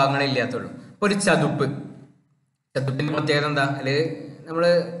കുറഞ്ഞ ഭാഗങ്ങളെ ഇല്ലാത്തുള്ളൂ. ഇപ്പൊ ഒരു ചതുപ്പിന്റെ പ്രത്യേകത എന്താ, അതില് നമ്മൾ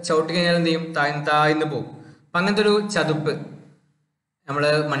ചവിട്ടി കഴിഞ്ഞാൽ എന്ത് ചെയ്യും, താഴ്ന്നു പോകും. അപ്പൊ അങ്ങനത്തെ ഒരു ചതുപ്പ് നമ്മൾ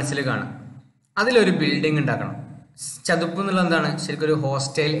മനസ്സിൽ കാണാം. അതിലൊരു ബിൽഡിംഗ് ഉണ്ടാക്കണം. ചതുപ്പ് എന്നുള്ളത് എന്താണ്, ശരിക്കും ഒരു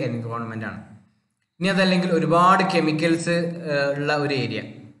ഹോസ്റ്റൈൽ എൻവയോൺമെന്റ് ആണ്. ഇനി അതല്ലെങ്കിൽ ഒരുപാട് കെമിക്കൽസ് ഉള്ള ഒരു ഏരിയ,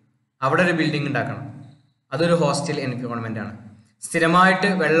 അവിടെ ഒരു ബിൽഡിംഗ് ഉണ്ടാക്കണം. അതൊരു ഹോസ്റ്റൈൽ എൻവയോൺമെന്റ് ആണ്. സ്ഥിരമായിട്ട്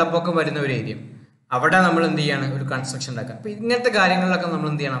വെള്ളപ്പൊക്കം വരുന്ന ഒരു ഏരിയ, അവിടെ നമ്മൾ എന്ത് ചെയ്യാണ്, ഒരു കൺസ്ട്രക്ഷൻ ഉണ്ടാക്കുക. അപ്പൊ ഇങ്ങനത്തെ കാര്യങ്ങളിലൊക്കെ നമ്മൾ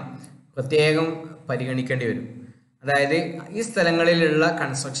എന്ത് ചെയ്യണം, പ്രത്യേകം പരിഗണിക്കേണ്ടി വരും. അതായത് ഈ സ്ഥലങ്ങളിലുള്ള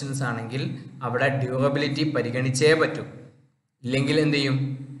കൺസ്ട്രക്ഷൻസ് ആണെങ്കിൽ അവിടെ ഡ്യൂറബിലിറ്റി പരിഗണിച്ചേ പറ്റൂ. ഇല്ലെങ്കിൽ എന്ത് ചെയ്യും,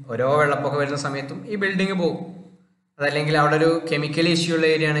 ഓരോ വെള്ളപ്പൊക്കം വരുന്ന സമയത്തും ഈ ബിൽഡിംഗ് പോകും. അതല്ലെങ്കിൽ അവിടെ ഒരു കെമിക്കൽ ഇഷ്യൂ ഉള്ള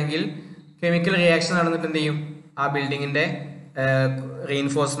ഏരിയ ആണെങ്കിൽ കെമിക്കൽ റിയാക്ഷൻ നടന്നിട്ട് എന്ത് ചെയ്യും, ആ ബിൽഡിങ്ങിന്റെ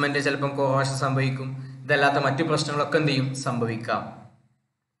റീഇൻഫോഴ്സ്മെന്റ് ചിലപ്പം കൊറോഷൻ സംഭവിക്കും. ഇതല്ലാത്ത മറ്റു പ്രശ്നങ്ങളൊക്കെ എന്ത് ചെയ്യും, സംഭവിക്കാം.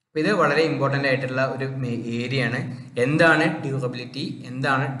 ഇത് വളരെ ഇമ്പോർട്ടൻ്റ് ആയിട്ടുള്ള ഒരു ഏരിയ ആണ്. എന്താണ് ഡ്യൂറബിലിറ്റി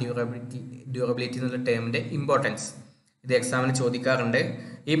എന്നുള്ള ടേമിന്റെ ഇമ്പോർട്ടൻസ്, ഇത് എക്സാമിന് ചോദിക്കാറുണ്ട്.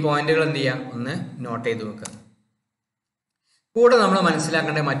 ഈ പോയിന്റുകൾ എന്ത് ചെയ്യുക, ഒന്ന് നോട്ട് ചെയ്ത് വെക്കുക. കൂടെ നമ്മൾ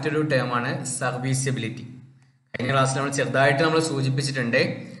മനസ്സിലാക്കേണ്ട മറ്റൊരു ടേമാണ് സർവീസിബിലിറ്റി. കഴിഞ്ഞ ക്ലാസ്സിൽ നമ്മൾ ചെറുതായിട്ട് നമ്മൾ സൂചിപ്പിച്ചിട്ടുണ്ട്.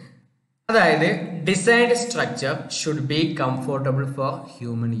 അതായത് designed structure should be comfortable for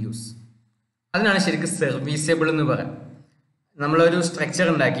human use. അതിനാണ് ശരിക്കും സർവീസബിൾ എന്ന് പറയാം. നമ്മളൊരു സ്ട്രക്ചർ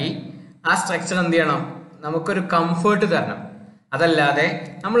ഉണ്ടാക്കി, ആ സ്ട്രക്ചർ എന്ത് ചെയ്യണം, നമുക്കൊരു കംഫേർട്ട് തരണം. അതല്ലാതെ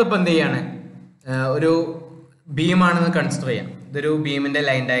നമ്മളിപ്പോൾ എന്ത് ചെയ്യാണ്, ഒരു ബീമാണെന്ന് കൺസിഡർ ചെയ്യാം. ഇതൊരു ബീമിന്റെ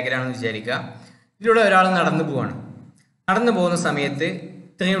ലൈൻ ഡയഗ്രാം ആണെന്ന് വിചാരിക്കുക. ഇതിലൂടെ ഒരാൾ നടന്നു പോകുന്ന സമയത്ത്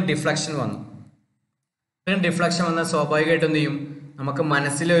ഇത്രയും ഡിഫ്ലക്ഷൻ വന്നു. ഇത്രയും ഡിഫ്ലക്ഷൻ വന്നാൽ സ്വാഭാവികമായിട്ടും എന്ത് ചെയ്യും, നമുക്ക്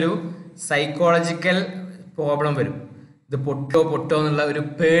മനസ്സിലൊരു സൈക്കോളജിക്കൽ പ്രോബ്ലം വരും. ഇത് പൊട്ടോ എന്നുള്ള ഒരു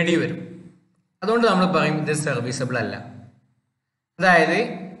പേടി വരും. അതുകൊണ്ട് നമ്മൾ പറയും ഇത് സർവീസബിൾ അല്ല. അതായത്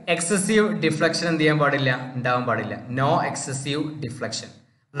എക്സസീവ് ഡിഫ്ലക്ഷൻ എന്ത് ചെയ്യാൻ പാടില്ല, ഉണ്ടാവാൻ പാടില്ല. No excessive deflection.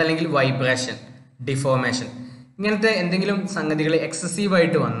 അതല്ലെങ്കിൽ വൈബ്രേഷൻ, ഡിഫോർമേഷൻ, ഇങ്ങനത്തെ എന്തെങ്കിലും സംഗതികൾ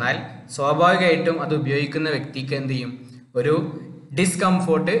എക്സസീവായിട്ട് വന്നാൽ സ്വാഭാവികമായിട്ടും അത് ഉപയോഗിക്കുന്ന വ്യക്തിക്ക് എന്ത് ചെയ്യും, ഒരു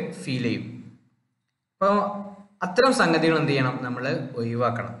ഡിസ്കംഫോർട്ട് ഫീൽ ചെയ്യും. അപ്പോൾ അത്തരം സംഗതികൾ എന്ത് ചെയ്യണം, നമ്മൾ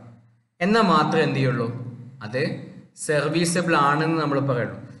ഒഴിവാക്കണം. എന്നാൽ മാത്രമേ എന്ത് ചെയ്യുള്ളൂ, അത് സർവീസബിൾ ആണെന്ന് നമ്മൾ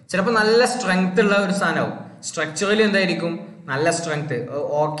പറയുള്ളൂ. ചിലപ്പോൾ നല്ല സ്ട്രെങ്ത് ഉള്ള ഒരു സാധനമാവും, സ്ട്രക്ചറലി എന്തായിരിക്കും, നല്ല സ്ട്രെങ്ത്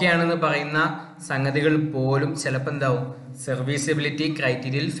ഓക്കെ ആണെന്ന് പറയുന്ന സംഗതികൾ പോലും ചിലപ്പോൾ എന്താവും, സർവീസബിലിറ്റി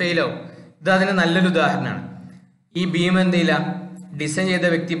ക്രൈറ്റീരിയയിൽ ഫെയിൽ ആവും. ഇത് അതിന് നല്ലൊരു ഉദാഹരണമാണ്. ഈ ബീം എന്തില്ല, ഡിസൈൻ ചെയ്ത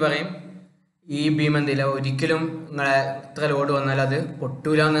വ്യക്തി പറയും ഈ ബീം എന്തില്ല, ഒരിക്കലും നിങ്ങളെ ഇത്ര ലോഡ് വന്നാൽ അത്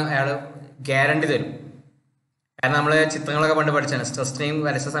പൊട്ടൂല എന്ന് അയാൾ ഗ്യാരണ്ടി തരും. കാരണം നമ്മൾ ചിത്രങ്ങളൊക്കെ പണ്ട് പഠിച്ചാണ്, സ്ട്രെസ് സ്ട്രെയിൻ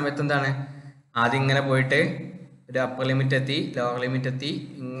വരച്ച സമയത്ത് എന്താണ്, ആദ്യം ഇങ്ങനെ പോയിട്ട് ഒരു അപ്പർ ലിമിറ്റ് എത്തി, ലോവർ ലിമിറ്റ് എത്തി,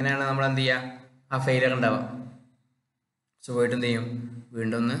 ഇങ്ങനെയാണ് നമ്മൾ എന്ത് ചെയ്യുക, ആ ഫെയിലിയർ ഉണ്ടാവുക. സോ പോയിട്ട് എന്ത് ചെയ്യും,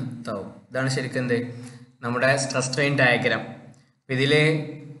 വീണ്ടും ഒന്ന് താവും. ഇതാണ് ശരിക്കും എന്ത്, നമ്മുടെ സ്ട്രെസ് സ്ട്രെയിൻ ഡയഗ്രാം. ഇതിൽ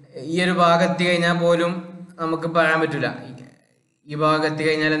ഈ ഒരു ഭാഗം എത്തി കഴിഞ്ഞാൽ പോലും നമുക്ക് പറയാൻ പറ്റില്ല, ഈ ഭാഗം എത്തി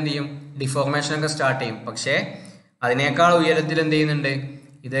കഴിഞ്ഞാൽ എന്ത് ചെയ്യും, ഡിഫോർമേഷൻ ഒക്കെ സ്റ്റാർട്ട് ചെയ്യും. പക്ഷേ അതിനേക്കാൾ ഉയരത്തിൽ എന്ത് ചെയ്യുന്നുണ്ട്,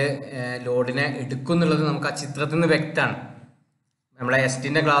 ഇത് ലോഡിനെ എടുക്കും എന്നുള്ളത് നമുക്ക് ആ ചിത്രത്തിൽ നിന്ന് വ്യക്തമാണ്. നമ്മളെ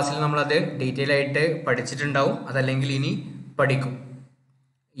എസ്റ്റിൻ്റെ ക്ലാസ്സിൽ നമ്മളത് ഡീറ്റെയിൽ ആയിട്ട് പഠിച്ചിട്ടുണ്ടാവും, അതല്ലെങ്കിൽ ഇനി പഠിക്കും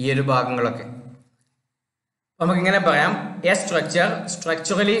ഈ ഒരു ഭാഗങ്ങളൊക്കെ. നമുക്കിങ്ങനെ പറയാം, A structure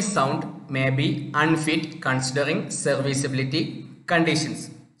structurally sound may be unfit considering serviceability conditions.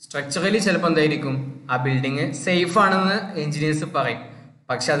 Structurally ചിലപ്പോൾ എന്തായിരിക്കും, ആ ബിൽഡിങ് സേഫ് ആണെന്ന് എഞ്ചിനീയേഴ്സ് പറയും.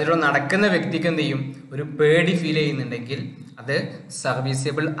 പക്ഷെ അതിലൂടെ നടക്കുന്ന വ്യക്തിക്ക് എന്ത് ചെയ്യും, ഒരു പേടി ഫീൽ ചെയ്യുന്നുണ്ടെങ്കിൽ അത്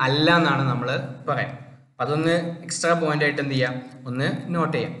സർവീസബിൾ അല്ല എന്നാണ് നമ്മൾ പറയാം. അതൊന്ന് എക്സ്ട്രാ പോയിന്റ് ആയിട്ട് എന്ത് ചെയ്യാം, ഒന്ന്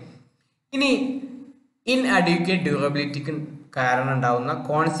നോട്ട് ചെയ്യാം. ഇനി ഇൻഅഡ്യൂക്കേറ്റ് ഡ്യൂറബിലിറ്റിക്ക് കാരണം ഉണ്ടാവുന്ന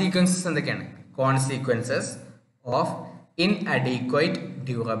കോൺസിക്വൻസസ് എന്തൊക്കെയാണ്? Consequences of ഇൻഅഡീക്വൈറ്റ്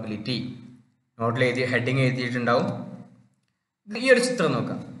durability. നോട്ടിൽ ഹെഡിങ് എഴുതിയിട്ടുണ്ടാവും. ഈ ഒരു ചിത്രം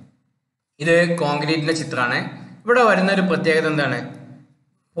നോക്കാം. ഇത് കോൺക്രീറ്റിന്റെ ചിത്രമാണ്. ഇവിടെ വരുന്ന ഒരു പ്രത്യേകത എന്താണ്,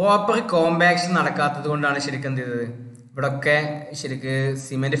 പ്രോപ്പർ കോമ്പാക്ഷൻ നടക്കാത്തത് കൊണ്ടാണ് ശരിക്കും എന്ത് ചെയ്തത്, ഇവിടെ ഒക്കെ ശരിക്ക്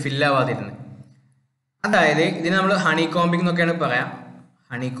സിമെന്റ് ഫില്ലാവാതിരുന്നത്. അതായത് ഇതിന് നമ്മൾ ഹണി കോമ്പിംഗ് എന്നൊക്കെയാണ് പറയാം.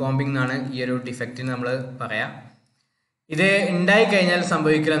 ഹണി കോമ്പിംഗ് എന്നാണ് ഈ ഒരു ഡിഫക്റ്റിന് നമ്മൾ പറയാം. ഇത് ഉണ്ടായി കഴിഞ്ഞാൽ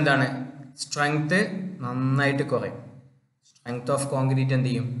സംഭവിക്കൽ എന്താണ്, സ്ട്രെങ്ത് നന്നായിട്ട് കുറയും. സ്ട്രെങ്ത് ഓഫ് കോൺക്രീറ്റ് എന്ത്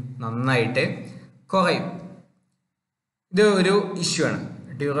ചെയ്യും, നന്നായിട്ട് കുറയും. ഇത് ഒരു ഇഷ്യൂ ആണ്.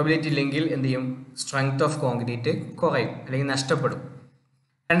 ഡ്യൂറബിലിറ്റി ഇല്ലെങ്കിൽ എന്ത് ചെയ്യും, സ്ട്രെങ്ത് ഓഫ് കോൺക്രീറ്റ് കുറയും അല്ലെങ്കിൽ നഷ്ടപ്പെടും.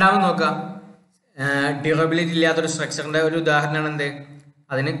 രണ്ടാമത് നോക്കാം, ഡ്യൂറബിലിറ്റി ഇല്ലാത്തൊരു സ്ട്രക്ചറിന്റെ ഒരു ഉദാഹരണമാണ് എന്ത്,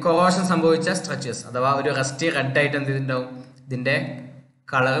 അതിന് കൊറോഷൻ സംഭവിച്ച സ്ട്രക്ചേഴ്സ്, അഥവാ ഒരു റസ്റ്റി റെഡ് ആയിട്ട് എന്ത് ചെയ്തിട്ടുണ്ടാവും, ഇതിന്റെ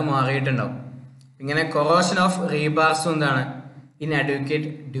കളർ മാറിയിട്ടുണ്ടാവും. ഇങ്ങനെ കൊറോഷൻ ഓഫ് റീബാർസും എന്താണ് ഇൻഅഡ്വക്കേറ്റ്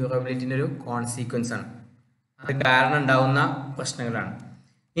ഡ്യൂറബിലിറ്റിൻ്റെ ഒരു കോൺസിക്വൻസ് ആണ്. അത് കാരണം ഉണ്ടാവുന്ന പ്രശ്നങ്ങളാണ്.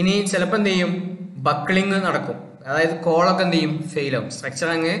 ഇനി ചിലപ്പോൾ എന്ത് ചെയ്യും, ബക്കിളിങ് നടക്കും. അതായത് കോളൊക്കെ എന്ത് ചെയ്യും, ഫെയിൽ ആവും. സ്ട്രക്ചർ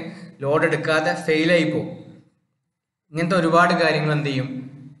അങ്ങ് ലോഡ് എടുക്കാതെ ഫെയിലായി പോകും. ഇങ്ങനത്തെ ഒരുപാട് കാര്യങ്ങൾ എന്ത് ചെയ്യും,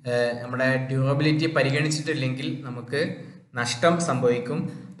 നമ്മുടെ ഡ്യൂറബിലിറ്റി പരിഗണിച്ചിട്ടില്ലെങ്കിൽ നമുക്ക് നഷ്ടം സംഭവിക്കും.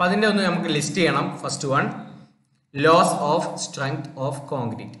 അപ്പം അതിൻ്റെ ഒന്ന് നമുക്ക് ലിസ്റ്റ് ചെയ്യണം. First one, loss of strength of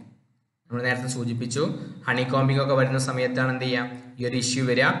concrete. നമ്മൾ നേരത്തെ സൂചിപ്പിച്ചു, ഹണി കോമ്പിംഗ് ഒക്കെ വരുന്ന സമയത്താണ് എന്ത് ചെയ്യുക, ഈ ഒരു ഇഷ്യൂ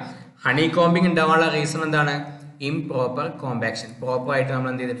വരിക. ഹണി കോമ്പിംഗ് ഉണ്ടാവാനുള്ള റീസൺ എന്താണ്, ഇംപ്രോപ്പർ കോമ്പാക്ഷൻ. പ്രോപ്പറായിട്ട് നമ്മൾ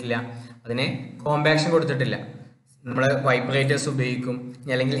എന്ത് ചെയ്തിട്ടില്ല, അതിന് കോമ്പാക്ഷൻ കൊടുത്തിട്ടില്ല. നമ്മൾ വൈബ്രേറ്റേഴ്സ് ഉപയോഗിക്കും,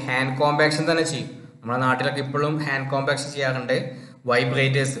 അല്ലെങ്കിൽ ഹാൻഡ് കോമ്പാക്ഷൻ തന്നെ ചെയ്യും. നമ്മുടെ നാട്ടിലൊക്കെ ഇപ്പോഴും ഹാൻഡ് കോമ്പാക്ഷൻ ചെയ്യാറുണ്ട്.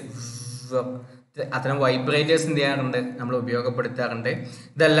 വൈബ്രേറ്റേഴ്സ്, അത്തരം വൈബ്രേറ്റേഴ്സ് എന്ത് ചെയ്യാറുണ്ട്, നമ്മൾ ഉപയോഗപ്പെടുത്താറുണ്ട്.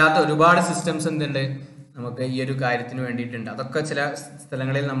 ഇതല്ലാത്ത ഒരുപാട് സിസ്റ്റംസ് എന്തുണ്ട് നമുക്ക് ഈ ഒരു കാര്യത്തിന് വേണ്ടിയിട്ടുണ്ട്. അതൊക്കെ ചില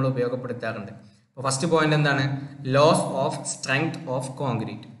സ്ഥലങ്ങളിൽ നമ്മൾ ഉപയോഗപ്പെടുത്താറുണ്ട്. അപ്പോൾ ഫസ്റ്റ് പോയിന്റ് എന്താണ്, loss of strength of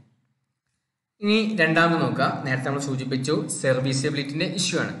concrete. ഇനി രണ്ടാമത് നോക്കുക, നേരത്തെ നമ്മൾ സൂചിപ്പിച്ചു സർവീസബിലിറ്റിന്റെ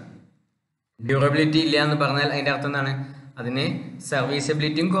ഇഷ്യൂ ആണ്. ഡ്യൂറബിലിറ്റി ഇല്ല എന്ന് പറഞ്ഞാൽ അതിൻ്റെ അർത്ഥം എന്താണ്, അതിന്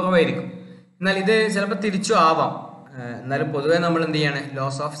സർവീസബിലിറ്റിയും കുറവായിരിക്കും. എന്നാൽ ഇത് ചിലപ്പോൾ തിരിച്ചു ആവാം. എന്നാലും പൊതുവെ നമ്മൾ എന്ത് ചെയ്യാണ്,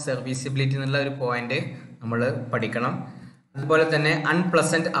 ലോസ് ഓഫ് സർവീസബിലിറ്റി എന്നുള്ള ഒരു പോയിന്റ് നമ്മൾ പഠിക്കണം. അതുപോലെ തന്നെ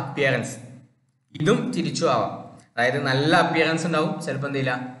അൺപ്ലസന്റ് അപ്പിയറൻസ്, ഇതും തിരിച്ചു ആവാം. അതായത് നല്ല അപ്പിയറൻസ് ഉണ്ടാവും, ചിലപ്പോൾ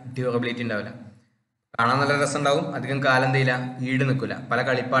എന്തെയില്ല, ഡ്യൂറബിലിറ്റി ഉണ്ടാവില്ല. കാണാൻ നല്ല രസം ഉണ്ടാവും, അധികം കാലം എന്തെയില്ല, ഈട് നിൽക്കില്ല. പല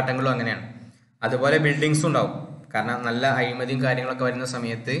കളിപ്പാട്ടങ്ങളും അങ്ങനെയാണ്. അതുപോലെ ബിൽഡിങ്സും ഉണ്ടാവും. കാരണം നല്ല അഴിമതിയും കാര്യങ്ങളൊക്കെ വരുന്ന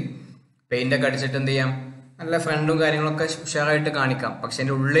സമയത്ത് പെയിൻ്റൊക്കെ അടിച്ചിട്ട് എന്ത് ചെയ്യാം, നല്ല ഫ്രണ്ടും കാര്യങ്ങളൊക്കെ ഉഷാറായിട്ട് കാണിക്കാം. പക്ഷെ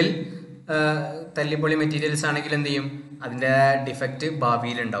അതിൻ്റെ ഉള്ളിൽ തല്ലിപ്പൊളി മെറ്റീരിയൽസ് ആണെങ്കിൽ എന്ത് ചെയ്യും, അതിൻ്റെ ഡിഫക്റ്റ്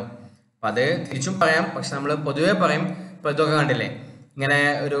ഭാവിയിലുണ്ടാവും. അപ്പം അത് തിരിച്ചും പറയാം, പക്ഷെ നമ്മൾ പൊതുവേ പറയും. ഇപ്പോൾ ഇതൊക്കെ കണ്ടില്ലേ, ഇങ്ങനെ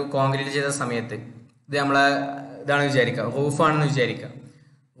ഒരു കോൺക്രീറ്റ് ചെയ്ത സമയത്ത് ഇത് നമ്മളെ ഇതാണ് വിചാരിക്കുക, റൂഫാണെന്ന് വിചാരിക്കുക.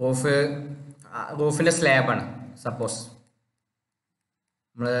 റൂഫിൻ്റെ സ്ലാബാണ് സപ്പോസ്,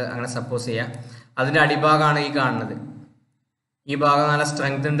 നമ്മൾ അങ്ങനെ സപ്പോസ് ചെയ്യാം. അതിൻ്റെ അടിഭാഗമാണ് ഈ കാണുന്നത്. ഈ ഭാഗം നല്ല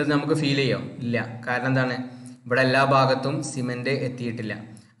സ്ട്രെങ്ത് ഉണ്ടെന്ന് നമുക്ക് ഫീൽ ചെയ്യാം? ഇല്ല. കാരണം എന്താണ്, ഇവിടെ എല്ലാ ഭാഗത്തും സിമെൻറ്റ് എത്തിയിട്ടില്ല.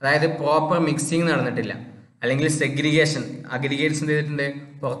 അതായത് പ്രോപ്പർ മിക്സിങ് നടന്നിട്ടില്ല. അല്ലെങ്കിൽ സെഗ്രിഗേഷൻ, അഗ്രിഗേറ്റ്സ് എന്ത് ചെയ്തിട്ടുണ്ട്,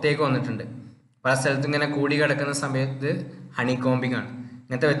 പുറത്തേക്ക് വന്നിട്ടുണ്ട്. പല സ്ഥലത്തും ഇങ്ങനെ കൂടി കിടക്കുന്ന സമയത്ത് ഹണി കോമ്പിംഗ് ആണ്.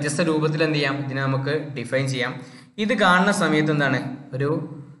 ഇങ്ങനത്തെ വ്യത്യസ്ത രൂപത്തിൽ എന്ത് ചെയ്യാം, ഇതിനെ നമുക്ക് ഡിഫൈൻ ചെയ്യാം. ഇത് കാണുന്ന സമയത്ത് എന്താണ്, ഒരു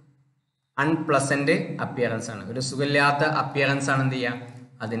അൺപ്ലസന്റ് അപ്പിയറൻസ് ആണ്, ഒരു സുഖമില്ലാത്ത അപ്പിയറൻസ് ആണ് എന്ത് ചെയ്യുക,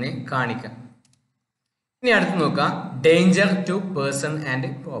 അതിന് കാണിക്കുക. ഇനി അടുത്ത് നോക്കുക, danger to person and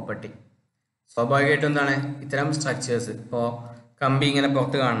property. സ്വാഭാവികമായിട്ടും എന്താണ്, ഇത്തരം സ്ട്രക്ചേഴ്സ്, ഇപ്പോൾ കമ്പി ഇങ്ങനെ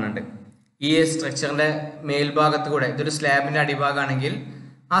പുറത്ത് കാണുന്നുണ്ട്. ഈ സ്ട്രക്ചറിന്റെ മേൽഭാഗത്ത് കൂടെ, ഇതൊരു സ്ലാബിന്റെ അടിഭാഗമാണെങ്കിൽ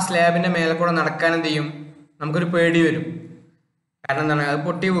ആ സ്ലാബിന്റെ മേലെ കൂടെ നടക്കാൻ എന്ത് ചെയ്യും, നമുക്കൊരു പേടി വരും. കാരണം എന്താണ്, അത്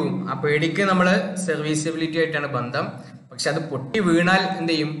പൊട്ടി പോകും. ആ പേടിക്ക് നമ്മൾ സർവീസബിലിറ്റി ആയിട്ടാണ് ബന്ധം. പക്ഷെ അത് പൊട്ടി വീണാൽ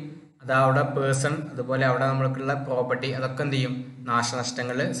എന്ത് ചെയ്യും, അത് അവിടെ പേഴ്സൺ, അതുപോലെ അവിടെ നമ്മൾക്കുള്ള പ്രോപ്പർട്ടി, അതൊക്കെ എന്ത് ചെയ്യും,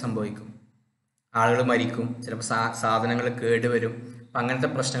 നാശനഷ്ടങ്ങൾ സംഭവിക്കും. ആളുകൾ മരിക്കും, ചിലപ്പോൾ സാധനങ്ങൾ കേടുവരും. അപ്പം അങ്ങനത്തെ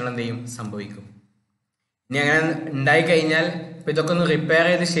പ്രശ്നങ്ങൾ എന്ത് ചെയ്യും, സംഭവിക്കും. ഇനി അങ്ങനെ ഉണ്ടായിക്കഴിഞ്ഞാൽ ഇപ്പം ഇതൊക്കെ ഒന്ന് റിപ്പയർ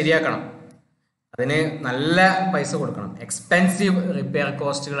ചെയ്ത് ശരിയാക്കണം. അതിന് നല്ല പൈസ കൊടുക്കണം. എക്സ്പെൻസീവ് റിപ്പയർ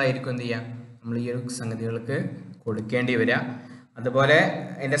കോസ്റ്റുകളായിരിക്കും എന്ത് ചെയ്യുക, നമ്മൾ ഈ ഒരു സംഗതികൾക്ക് കൊടുക്കേണ്ടി വരിക. അതുപോലെ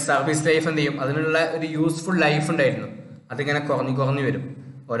അതിൻ്റെ സർവീസ് ലൈഫ് എന്ത് ചെയ്യും, അതിനുള്ള ഒരു യൂസ്ഫുൾ ലൈഫ് ഉണ്ടായിരുന്നു, അതിങ്ങനെ കുറഞ്ഞു വരും.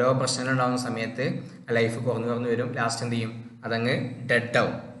 ഓരോ പ്രശ്നങ്ങൾ ഉണ്ടാകുന്ന സമയത്ത് ആ ലൈഫ് കുറഞ്ഞു വരും. ലാസ്റ്റ് എന്ത് ചെയ്യും, അതങ്ങ് ഡെഡ്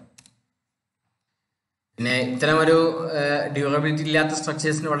ആവും. പിന്നെ ഇത്തരം ഒരു ഡ്യൂറബിലിറ്റി ഇല്ലാത്ത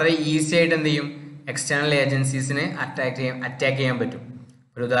സ്ട്രക്ചേഴ്സിന് വളരെ ഈസി ആയിട്ട് എന്ത് ചെയ്യും, എക്സ്റ്റേണൽ ഏജൻസീസിനെ അറ്റാക്ക് ചെയ്യാൻ പറ്റും.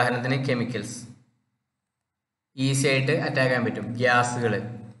 ഒരു ഉദാഹരണത്തിന് കെമിക്കൽസ് ഈസി ആയിട്ട് അറ്റാക്ക് ചെയ്യാൻ പറ്റും. ഗ്യാസുകൾ,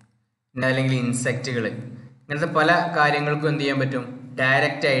 പിന്നെ അല്ലെങ്കിൽ ഇൻസെക്റ്റുകൾ, ഇങ്ങനത്തെ പല കാര്യങ്ങൾക്കും എന്ത് ചെയ്യാൻ പറ്റും,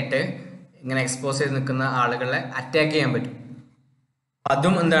 ഡയറക്റ്റ് ആയിട്ട് ഇങ്ങനെ എക്സ്പോസ് ചെയ്ത് നിൽക്കുന്ന ആളുകളെ അറ്റാക്ക് ചെയ്യാൻ പറ്റും.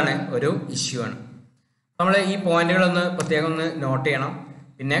 അതും എന്താണ്, ഒരു ഇഷ്യൂ ആണ്. നമ്മൾ ഈ പോയിന്റുകളൊന്ന് പ്രത്യേകം ഒന്ന് നോട്ട് ചെയ്യണം.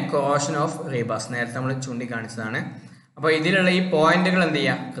 പിന്നെ കൊറോഷൻ ഓഫ് റീബാർസ് നേരത്തെ നമ്മൾ ചൂണ്ടിക്കാണിച്ചതാണ്. അപ്പോൾ ഇതിലുള്ള ഈ പോയിന്റുകൾ എന്ത്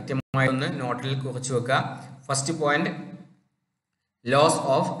ചെയ്യുക, കൃത്യമായി ഒന്ന് നോട്ടിൽ കുറിച്ച് വെക്കുക. First point, loss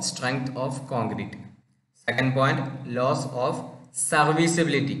of strength of concrete. Second point, loss of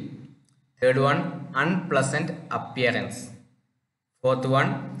serviceability. Third one, unpleasant appearance. Fourth one,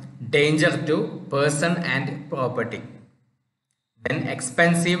 danger to person and property. Then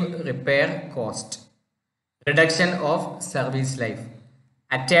expensive repair cost, reduction of service life,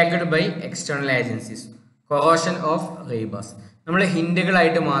 attacked by external agencies, corrosion of rebars. നമ്മൾ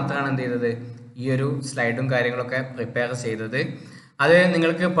ഹിൻഡുകളായിട്ട് മാത്രമാണ് എന്ത് ചെയ്തത്, ഈ ഒരു സ്ലൈഡും കാര്യങ്ങളൊക്കെ prepare ചെയ്തത്. അത്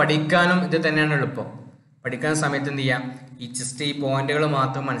നിങ്ങൾക്ക് പഠിക്കാനും ഇത് തന്നെയാണ് എളുപ്പം. പഠിക്കുന്ന സമയത്ത് എന്ത് ചെയ്യാം, ഈ ജസ്റ്റ് ഈ പോയിന്റുകൾ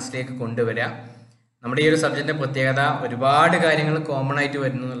മാത്രം മനസ്സിലേക്ക് കൊണ്ടുവരിക. നമ്മുടെ ഈ ഒരു സബ്ജക്റ്റിൻ്റെ പ്രത്യേകത ഒരുപാട് കാര്യങ്ങൾ കോമൺ ആയിട്ട്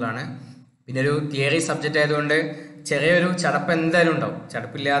വരുന്നു എന്നുള്ളതാണ്. പിന്നെ ഒരു തിയറി സബ്ജക്റ്റ് ആയതുകൊണ്ട് ചെറിയൊരു ചടപ്പ് എന്തായാലും ഉണ്ടാവും.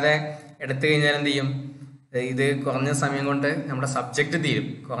 ചടപ്പില്ലാതെ എടുത്തു കഴിഞ്ഞാൽ എന്ത് ചെയ്യും, ഇത് കുറഞ്ഞ സമയം കൊണ്ട് നമ്മുടെ സബ്ജക്റ്റ് തീരും.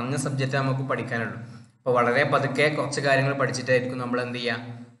 കുറഞ്ഞ സബ്ജക്റ്റ് നമുക്ക് പഠിക്കാനുള്ളൂ. അപ്പോൾ വളരെ പതുക്കെ കുറച്ച് കാര്യങ്ങൾ പഠിച്ചിട്ടായിരിക്കും നമ്മൾ എന്ത്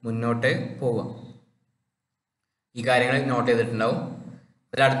ചെയ്യുക, മുന്നോട്ട് പോവുക. ഈ കാര്യങ്ങൾ നോട്ട് ചെയ്തിട്ടുണ്ടാവും.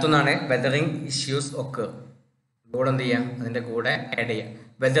 അതിലടുത്തൊന്നാണ് വെതറിങ് ഇഷ്യൂസ് ഒക്കെ. കൂടെ എന്ത് ചെയ്യുക, അതിൻ്റെ കൂടെ ആഡ് ചെയ്യുക.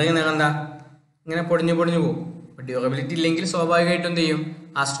 വെതറിങ് എന്ന് പറഞ്ഞാൽ എന്താ, ഇങ്ങനെ പൊടിഞ്ഞു പോകും. ഡ്യൂറബിലിറ്റി ഇല്ലെങ്കിൽ സ്വാഭാവികമായിട്ടും എന്ത് ചെയ്യും,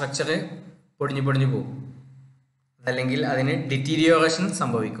 ആ സ്ട്രക്ചർ പൊടിഞ്ഞു പോകും. അതല്ലെങ്കിൽ അതിന് ഡിറ്റീരിയോറേഷൻ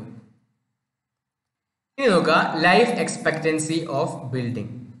സംഭവിക്കും. ഇനി നോക്കുക, ലൈഫ് എക്സ്പെക്റ്റൻസി ഓഫ്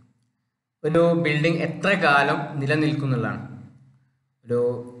ബിൽഡിംഗ്. ഒരു ബിൽഡിംഗ് എത്ര കാലം നിലനിൽക്കുന്നുള്ളതാണ്.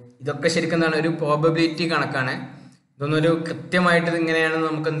 ഇതൊക്കെ ശരിക്കും എന്താണ്, ഒരു പ്രോബബിലിറ്റി കണക്കാണ്. ഇതൊന്നും ഒരു കൃത്യമായിട്ട് ഇങ്ങനെയാണെന്ന്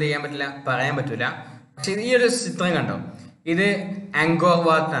നമുക്ക് എന്ത് ചെയ്യാൻ പറ്റില്ല, പറയാൻ പറ്റില്ല. പക്ഷെ ഈ ഒരു ചിത്രം കണ്ടോ, ഇത് ആങ്കോർ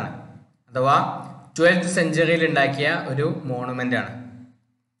വാട്ട് ആണ്, അഥവാ 12th സെഞ്ചുറിയിൽ ഉണ്ടാക്കിയ ഒരു മോണുമെന്റ് ആണ്.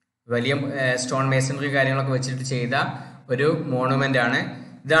 വലിയ സ്റ്റോൺ മേസണറി കാര്യങ്ങളൊക്കെ വെച്ചിട്ട് ചെയ്ത ഒരു മോണുമെന്റ് ആണ്.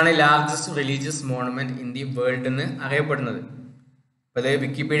 ഇതാണ് largest religious monument in the world എന്ന് അറിയപ്പെടുന്നത്. അപ്പോൾ ഇത്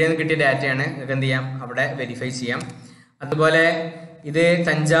വിക്കിപീഡിയയിൽ നിന്ന് കിട്ടിയ ഡാറ്റയാണ്. നിങ്ങൾക്ക് എന്ത് ചെയ്യാം, അവിടെ വെരിഫൈ ചെയ്യാം. അതുപോലെ ഇത്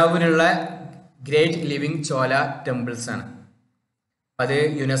തഞ്ചാവൂരിലുള്ള ഗ്രേറ്റ് ലിവിങ് ചോല ടെമ്പിൾസ് ആണ്. അത്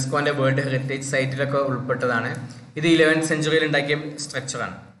യുനെസ്കോന്റെ വേൾഡ് ഹെറിറ്റേജ് സൈറ്റിലൊക്കെ ഉൾപ്പെട്ടതാണ്. ഇത് 11th സെഞ്ചുറിയിൽ ഉണ്ടാക്കിയ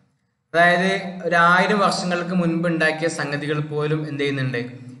സ്ട്രക്ചറാണ്. അതായത് 1000 വർഷങ്ങൾക്ക് മുൻപ് ഉണ്ടാക്കിയ സംഗതികൾ പോലും എന്ത് ചെയ്യുന്നുണ്ട്,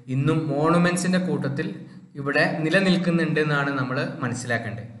 ഇന്നും മോണുമെന്റ്സിന്റെ കൂട്ടത്തിൽ ഇവിടെ നിലനിൽക്കുന്നുണ്ട് എന്നാണ് നമ്മൾ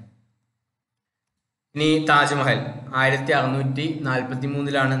മനസ്സിലാക്കേണ്ടത്. ഇനി താജ്മഹൽ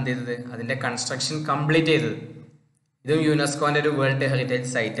 1643 എന്ത് ചെയ്തത്, അതിന്റെ കൺസ്ട്രക്ഷൻ കംപ്ലീറ്റ് ചെയ്തത്. ഇതും യുനെസ്കോന്റെ ഒരു വേൾഡ് ഹെറിറ്റേജ്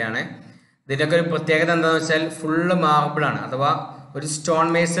സൈറ്റ് ആണ്. ഇതിൻ്റെയൊക്കെ ഒരു പ്രത്യേകത എന്താണെന്ന് വെച്ചാൽ ഫുള്ള് മാർബിൾ ആണ്, അഥവാ ഒരു സ്റ്റോൺ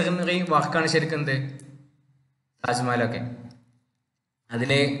മേസണറി വർക്കാണ് ശരിക്കും താജ്മഹലൊക്കെ.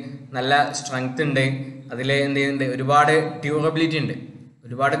 അതിൽ നല്ല സ്ട്രെങ്ത് ഉണ്ട്, അതിൽ എന്ത് ചെയ്യുന്നുണ്ട്, ഒരുപാട് ഡ്യൂറബിലിറ്റി ഉണ്ട്.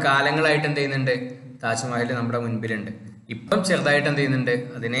 ഒരുപാട് കാലങ്ങളായിട്ട് എന്ത് ചെയ്യുന്നുണ്ട്, താജ്മഹൽ നമ്മുടെ മുൻപിലുണ്ട്. ഇപ്പം ചെറുതായിട്ട് എന്ത് ചെയ്യുന്നുണ്ട്,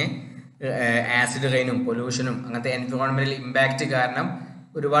 അതിനെ ആസിഡ് റെയിനും പൊല്യൂഷനും അങ്ങനത്തെ എൻവിറോൺമെന്റൽ ഇമ്പാക്റ്റ് കാരണം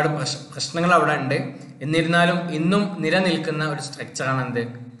ഒരുപാട് പ്രശ്നങ്ങൾ അവിടെ ഉണ്ട്. എന്നിരുന്നാലും ഇന്നും നിലനിൽക്കുന്ന ഒരു സ്ട്രക്ചറാണ് എന്ത്,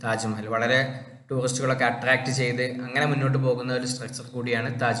 താജ്മഹൽ. വളരെ ടൂറിസ്റ്റുകളൊക്കെ അട്രാക്ട് ചെയ്ത് അങ്ങനെ മുന്നോട്ട് പോകുന്ന ഒരു സ്ട്രക്ചർ കൂടിയാണ്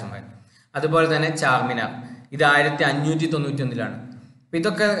താജ്മഹൽ. അതുപോലെ തന്നെ ചാർമിനാർ, ഇത് 1591 അപ്പം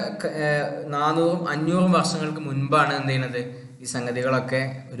ഇതൊക്കെ 400-500 വർഷങ്ങൾക്ക് മുൻപാണ് എന്ത് ചെയ്യുന്നത്, ഈ സംഗതികളൊക്കെ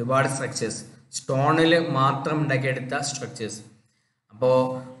ഒരുപാട് സ്ട്രക്ചേഴ്സ് സ്റ്റോണിൽ മാത്രം ഉണ്ടാക്കിയെടുത്ത സ്ട്രക്ചേഴ്സ്. അപ്പോൾ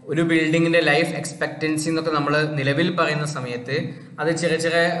ഒരു ബിൽഡിങ്ങിന്റെ ലൈഫ് എക്സ്പെക്റ്റൻസി എന്നൊക്കെ നമ്മൾ നിലവിൽ പറയുന്ന സമയത്ത് അത് ചെറിയ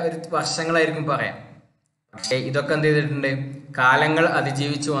ചെറിയ ഒരു വർഷങ്ങളായിരിക്കും പറയാം. പക്ഷേ ഇതൊക്കെ എന്ത് ചെയ്തിട്ടുണ്ട്, കാലങ്ങൾ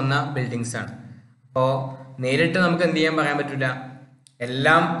അതിജീവിച്ചു വന്ന ബിൽഡിങ്സ് ആണ്. അപ്പോൾ നേരിട്ട് നമുക്ക് എന്ത് ചെയ്യാൻ പറയാൻ പറ്റില്ല,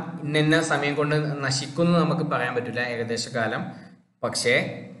 എല്ലാം ഇന്ന സമയം കൊണ്ട് നശിക്കുന്നു നമുക്ക് പറയാൻ പറ്റില്ല ഏകദേശ കാലം. പക്ഷേ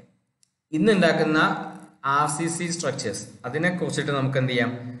ഇന്ന് ഉണ്ടാക്കുന്ന RCC സ്ട്രക്ചേഴ്സ് അതിനെ കുറിച്ചിട്ട് നമുക്ക് എന്ത്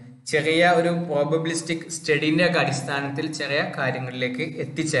ചെയ്യാം, ചെറിയ ഒരു പ്രോബബിലിസ്റ്റിക് സ്റ്റഡീൻ്റെ ഒക്കെ അടിസ്ഥാനത്തിൽ ചെറിയ കാര്യങ്ങളിലേക്ക്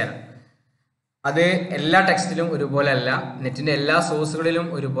എത്തിച്ചേരാം. അത് എല്ലാ ടെക്സ്റ്റിലും ഒരുപോലെ അല്ല, നെറ്റിൻ്റെ എല്ലാ സോഴ്സുകളിലും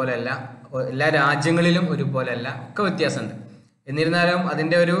ഒരുപോലെ അല്ല, എല്ലാ രാജ്യങ്ങളിലും ഒരുപോലെ അല്ല, ഒക്കെ വ്യത്യാസമുണ്ട്. എന്നിരുന്നാലും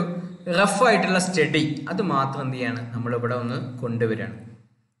അതിൻ്റെ ഒരു റഫ് ആയിട്ടുള്ള സ്റ്റഡി അത് മാത്രം എന്ത് ചെയ്യാണ്, നമ്മളിവിടെ ഒന്ന് കൊണ്ടുവരികയാണ്.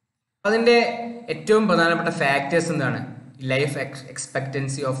 അതിൻ്റെ ഏറ്റവും പ്രധാനപ്പെട്ട ഫാക്ടേഴ്സ് എന്താണ്, ലൈഫ്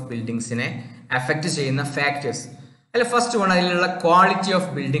എക്സ്പെക്റ്റൻസി ഓഫ് ബിൽഡിങ്സിനെ അഫക്റ്റ് ചെയ്യുന്ന ഫാക്ടേഴ്സ്. അതിൽ ഫസ്റ്റ് വൺ, അതിലുള്ള ക്വാളിറ്റി ഓഫ്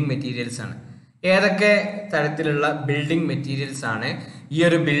ബിൽഡിംഗ് മെറ്റീരിയൽസ് ആണ്. ഏതൊക്കെ തരത്തിലുള്ള ബിൽഡിംഗ് മെറ്റീരിയൽസ് ആണ് ഈ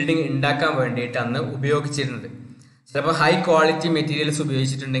ഒരു ബിൽഡിംഗ് ഉണ്ടാക്കാൻ വേണ്ടിയിട്ട് അന്ന് ഉപയോഗിച്ചിരുന്നത്. ചിലപ്പോൾ ഹൈ ക്വാളിറ്റി മെറ്റീരിയൽസ്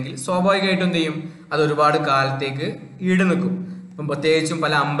ഉപയോഗിച്ചിട്ടുണ്ടെങ്കിൽ സ്വാഭാവികമായിട്ടും എന്ത് ചെയ്യും, അത് ഒരുപാട് കാലത്തേക്ക് ഈട് നിൽക്കും. ഇപ്പം പ്രത്യേകിച്ചും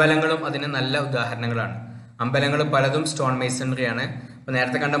പല അമ്പലങ്ങളും അതിന് നല്ല ഉദാഹരണങ്ങളാണ്. അമ്പലങ്ങൾ പലതും സ്റ്റോൺ മേസണറി ആണ്. ഇപ്പം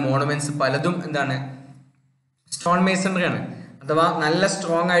നേരത്തെ കണ്ട മോണുമെന്റ്സ് പലതും എന്താണ്, സ്റ്റോൺ മേസണറി ആണ്. അഥവാ നല്ല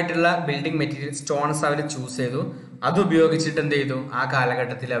സ്ട്രോങ് ആയിട്ടുള്ള ബിൽഡിംഗ് മെറ്റീരിയൽ സ്റ്റോൺസ് അവർ ചൂസ് ചെയ്തു. അത് ഉപയോഗിച്ചിട്ട് എന്ത് ചെയ്തു, ആ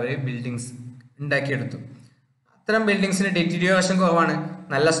കാലഘട്ടത്തിൽ അവർ ബിൽഡിങ്സ് ഉണ്ടാക്കിയെടുത്തു. അത്തരം ബിൽഡിങ്സിന് ഡിറ്റീരിയോറേഷൻ കുറവാണ്.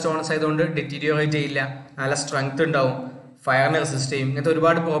 നല്ല സ്റ്റോൺസ് ആയതുകൊണ്ട് ഡിറ്റീരിയോറേറ്റ് ചെയ്യില്ല, നല്ല സ്ട്രെങ്ത് ഉണ്ടാവും, ഫയറിനെ റെസിസ്റ്റ് ചെയ്യും. ഇങ്ങനത്തെ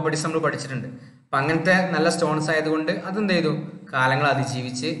ഒരുപാട് പ്രോപ്പർട്ടീസ് നമ്മൾ പഠിച്ചിട്ടുണ്ട്. അപ്പം അങ്ങനത്തെ നല്ല സ്റ്റോൺസ് ആയതുകൊണ്ട് അതെന്ത് ചെയ്തു, കാലങ്ങൾ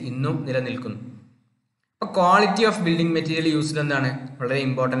അതിജീവിച്ച് ഇന്നും നിലനിൽക്കുന്നു. അപ്പോൾ quality of building material used എന്താണ്, വളരെ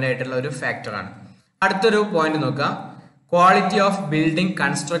ഇമ്പോർട്ടൻ്റ് ആയിട്ടുള്ള ഒരു ഫാക്ടറാണ്. അടുത്തൊരു പോയിന്റ് നോക്കാം, quality of building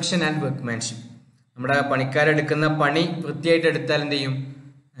construction and workmanship. നമ്മുടെ പണിക്കാരെടുക്കുന്ന പണി വൃത്തിയായിട്ട് എടുത്താൽ എന്ത് ചെയ്യും,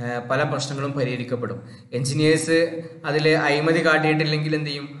 പല പ്രശ്നങ്ങളും പരിഹരിക്കപ്പെടും. എഞ്ചിനീയേഴ്സ് അതിൽ അഴിമതി കാട്ടിയിട്ടില്ലെങ്കിൽ എന്ത്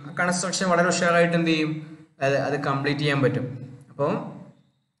ചെയ്യും, കൺസ്ട്രക്ഷൻ വളരെ ഉഷാറായിട്ട് എന്ത് ചെയ്യും, അത് കംപ്ലീറ്റ് ചെയ്യാൻ പറ്റും. അപ്പോൾ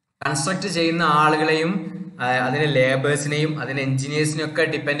കൺസ്ട്രക്ട് ചെയ്യുന്ന ആളുകളെയും അതിന് ലേബേഴ്സിനെയും അതിന് എഞ്ചിനീയേഴ്സിനെയും ഒക്കെ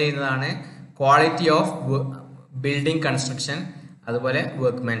ഡിപ്പെൻഡ് ചെയ്യുന്നതാണ് ക്വാളിറ്റി ഓഫ് ബിൽഡിംഗ് കൺസ്ട്രക്ഷൻ. അതുപോലെ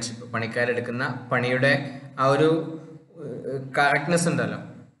വർക്ക്മാൻഷിപ്പ്, പണിക്കാരെടുക്കുന്ന പണിയുടെ ആ ഒരു കറക്റ്റ്നെസ് ഉണ്ടല്ലോ,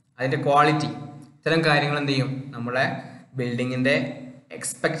 അതിൻ്റെ ക്വാളിറ്റി, ഇത്തരം കാര്യങ്ങൾ എന്ത് ചെയ്യും, നമ്മളെ ബിൽഡിങ്ങിൻ്റെ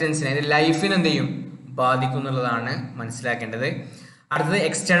എക്സ്പെക്റ്റൻസിനെ, അതിൻ്റെ ലൈഫിന് എന്ത് ചെയ്യും, ബാധിക്കും എന്നുള്ളതാണ് മനസ്സിലാക്കേണ്ടത്. അടുത്തത്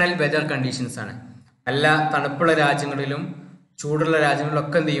എക്സ്റ്റേണൽ വെതർ കണ്ടീഷൻസ് ആണ്. നല്ല തണുപ്പുള്ള രാജ്യങ്ങളിലും ചൂടുള്ള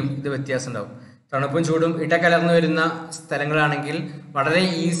രാജ്യങ്ങളിലൊക്കെ എന്ത് ചെയ്യും, ഇത് വ്യത്യാസം ഉണ്ടാവും. തണുപ്പും ചൂടും ഇടകലർന്നു വരുന്ന സ്ഥലങ്ങളാണെങ്കിൽ വളരെ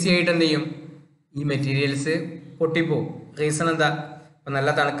ഈസി ആയിട്ട് എന്ത് ചെയ്യും, ഈ മെറ്റീരിയൽസ് പൊട്ടിപ്പോവും. റീസൺ എന്താ? ഇപ്പം നല്ല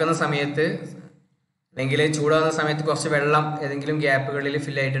തണുക്കുന്ന സമയത്ത് അല്ലെങ്കിൽ ചൂടാവുന്ന സമയത്ത് കുറച്ച് വെള്ളം ഏതെങ്കിലും ഗ്യാപ്പുകളിൽ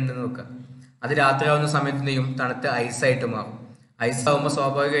ഫില്ലായിട്ടുണ്ടെന്ന് നോക്കുക. അത് രാത്രിയാവുന്ന സമയത്ത് എന്ത് ചെയ്യും, തണുത്ത് ഐസായിട്ട് മാറും. ഐസ് ആവുമ്പോൾ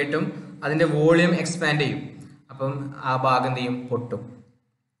സ്വാഭാവികമായിട്ടും അതിൻ്റെ വോളിയം എക്സ്പാൻഡ് ചെയ്യും. അപ്പം ആ ഭാഗം എന്ത് ചെയ്യും, പൊട്ടും.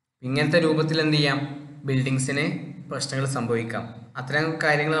 ഇങ്ങനത്തെ രൂപത്തിൽ എന്ത് ചെയ്യാം, ബിൽഡിങ്സിന് പ്രശ്നങ്ങൾ സംഭവിക്കാം. അത്തരം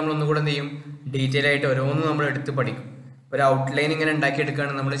കാര്യങ്ങൾ നമ്മൾ ഒന്നുകൂടെ എന്ത് ചെയ്യും, ഡീറ്റെയിൽ ആയിട്ട് ഓരോന്നും നമ്മൾ എടുത്ത് പഠിക്കും. ഒരു ഔട്ട്ലൈൻ ഇങ്ങനെ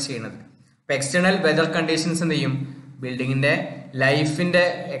ഉണ്ടാക്കിയെടുക്കുകയാണ് നമ്മൾ ചെയ്യുന്നത്. അപ്പോൾ എക്സ്റ്റേണൽ വെതർ കണ്ടീഷൻസ് എന്ത് ചെയ്യും, ബിൽഡിങ്ങിൻ്റെ ലൈഫിൻ്റെ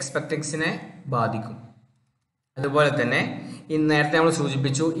എക്സ്പെക്റ്റൻസിനെ ബാധിക്കും. അതുപോലെ തന്നെ ഈ നേരത്തെ നമ്മൾ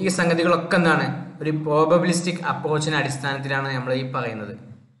സൂചിപ്പിച്ചു, ഈ സംഗതികളൊക്കെ എന്താണ്, ഒരു പ്രോബബിലിസ്റ്റിക് അപ്രോച്ചിൻ്റെ അടിസ്ഥാനത്തിലാണ് നമ്മൾ ഈ പറയുന്നത്.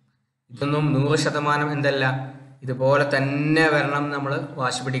 ഇതൊന്നും 100% എന്തല്ല, ഇതുപോലെ തന്നെ വരണം, നമ്മൾ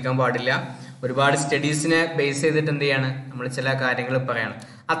വാശി പിടിക്കാൻ പാടില്ല. ഒരുപാട് സ്റ്റഡീസിനെ ബേസ് ചെയ്തിട്ട് എന്ത് ചെയ്യാണ്, നമ്മൾ ചില കാര്യങ്ങൾ പറയണം.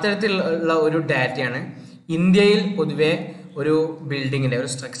 അത്തരത്തിലുള്ള ഒരു ഡാറ്റയാണ്. ഇന്ത്യയിൽ പൊതുവെ ഒരു ബിൽഡിങ്ങിൻ്റെ, ഒരു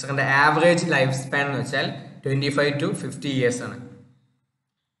സ്ട്രക്ചറിൻ്റെ ആവറേജ് ലൈഫ് സ്പാൻ എന്ന് വെച്ചാൽ 25 to 50 ഇയേഴ്സ് ആണ്.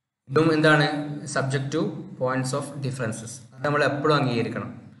 ഇതും എന്താണ്, subject two points of differences. അത് നമ്മൾ എപ്പോഴും അംഗീകരിക്കണം.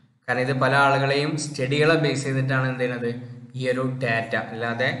 കാരണം ഇത് പല ആളുകളെയും സ്റ്റഡികളെ ബേസ് ചെയ്തിട്ടാണ് എന്ത് ചെയ്യുന്നത്, ഈ ഒരു ഡാറ്റ.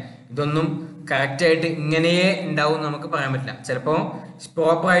 അല്ലാതെ ഇതൊന്നും കറക്റ്റായിട്ട് ഇങ്ങനെയേ ഉണ്ടാവും നമുക്ക് പറയാൻ പറ്റില്ല. ചിലപ്പോൾ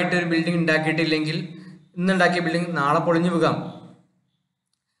പ്രോപ്പറായിട്ട് ഒരു ബിൽഡിംഗ് ഉണ്ടാക്കിയിട്ടില്ലെങ്കിൽ ഇന്നുണ്ടാക്കിയ ബിൽഡിംഗ് നാളെ പൊളിഞ്ഞു പോകാം.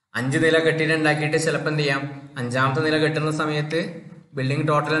 5 നില കെട്ടിടം ഉണ്ടാക്കിയിട്ട് ചിലപ്പോൾ എന്ത് ചെയ്യാം, 5ാമത്തെ നില കെട്ടുന്ന സമയത്ത് ബിൽഡിംഗ്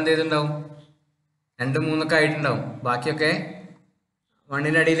ടോട്ടൽ എന്ത് ചെയ്തിട്ടുണ്ടാവും, 2-3 ആയിട്ടുണ്ടാവും. ബാക്കിയൊക്കെ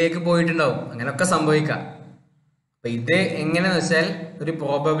മണ്ണിൻ്റെ അടിയിലേക്ക് പോയിട്ടുണ്ടാവും. അങ്ങനെയൊക്കെ സംഭവിക്കാം. അപ്പം ഇത് എങ്ങനെയാണെന്ന് വെച്ചാൽ ഒരു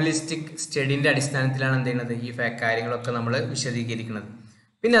പ്രോബബിലിസ്റ്റിക് സ്റ്റഡീൻ്റെ അടിസ്ഥാനത്തിലാണ് എന്ത് ചെയ്യുന്നത്, ഈ കാര്യങ്ങളൊക്കെ നമ്മൾ വിശദീകരിക്കുന്നത്.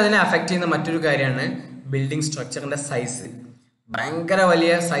 പിന്നെ അതിനെ അഫക്റ്റ് ചെയ്യുന്ന മറ്റൊരു കാര്യമാണ് ബിൽഡിംഗ് സ്ട്രക്ചറിൻ്റെ സൈസ്. ഭയങ്കര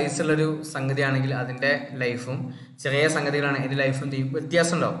വലിയ സൈസുള്ളൊരു സംഗതിയാണെങ്കിൽ അതിൻ്റെ ലൈഫും, ചെറിയ സംഗതികളാണ് അതിൻ്റെ ലൈഫും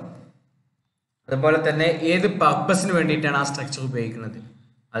വ്യത്യാസം ഉണ്ടാവും. അതുപോലെ തന്നെ ഏത് പർപ്പസിന് വേണ്ടിയിട്ടാണ് ആ സ്ട്രക്ചർ ഉപയോഗിക്കുന്നത്.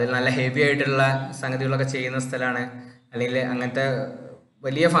 അതിൽ നല്ല ഹെവി ആയിട്ടുള്ള സംഗതികളൊക്കെ ചെയ്യുന്ന സ്ഥലമാണ്, അല്ലെങ്കിൽ അങ്ങനത്തെ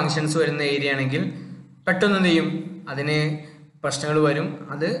വലിയ ഫങ്ഷൻസ് വരുന്ന ഏരിയ ആണെങ്കിൽ പെട്ടെന്ന് എന്ത് ചെയ്യും, അതിന് പ്രശ്നങ്ങൾ വരും.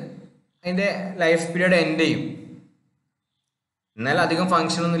 അത് അതിൻ്റെ ലൈഫ് പീരീഡ് എൻഡ് ചെയ്യും. എന്നാൽ അധികം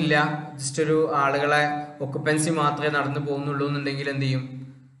ഫങ്ഷനൊന്നും ഇല്ല, ജസ്റ്റ് ഒരു ആളുകളെ ഒക്കുപ്പൻസി മാത്രമേ നടന്നു പോകുന്നുള്ളൂ എന്നുണ്ടെങ്കിൽ എന്ത് ചെയ്യും,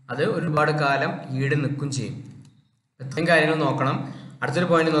 അത് ഒരുപാട് കാലം ഈട് നിൽക്കും ചെയ്യും. ഇത്രയും കാര്യങ്ങൾ നോക്കണം. അടുത്തൊരു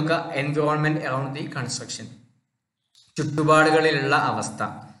പോയിന്റ് നോക്കുക, എൻവിറോൺമെന്റ് അറൗണ്ട് ദി കൺസ്ട്രക്ഷൻ. ചുറ്റുപാടുകളിലുള്ള അവസ്ഥ.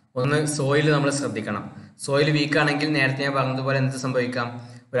 ഒന്ന്, സോയിൽ നമ്മൾ ശ്രദ്ധിക്കണം. സോയിൽ വീക്കാണെങ്കിൽ നേരത്തെ ഞാൻ പറഞ്ഞതുപോലെ എന്ത് സംഭവിക്കാം,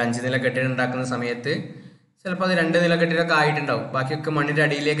 ഒരു 5 നില കെട്ടിടം ഉണ്ടാക്കുന്ന സമയത്ത് ചിലപ്പോൾ അത് 2 നില കെട്ടിടമൊക്കെ ആയിട്ടുണ്ടാവും. ബാക്കിയൊക്കെ മണ്ണിൻ്റെ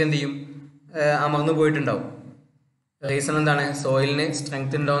അടിയിലേക്ക് എന്ത് ചെയ്യും, അമർന്നു പോയിട്ടുണ്ടാവും. റീസൺ എന്താണ്, സോയിലിന്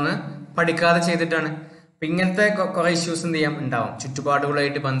സ്ട്രെങ്ത് ഉണ്ടോയെന്ന് പഠിക്കാതെ ചെയ്തിട്ടാണ്. അപ്പം ഇങ്ങനത്തെ കുറേ ഇഷ്യൂസ് എന്ത് ചെയ്യാം ഉണ്ടാവും.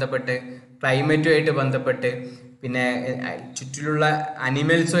 ചുറ്റുപാടുകളായിട്ട് ബന്ധപ്പെട്ട്, ക്ലൈമറ്റുമായിട്ട് ബന്ധപ്പെട്ട്, പിന്നെ ചുറ്റിലുള്ള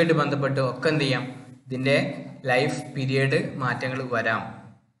അനിമൽസുമായിട്ട് ബന്ധപ്പെട്ട് ഒക്കെ എന്ത് ചെയ്യാം, ഇതിൻ്റെ ലൈഫ് പീരിയഡ് മാറ്റങ്ങൾ വരാം.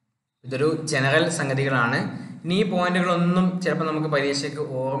 ഇതൊരു ജനറൽ സംഗതികളാണ്. ഇനി ഈ പോയിന്റുകളൊന്നും ചിലപ്പോൾ നമുക്ക് പരീക്ഷയ്ക്ക്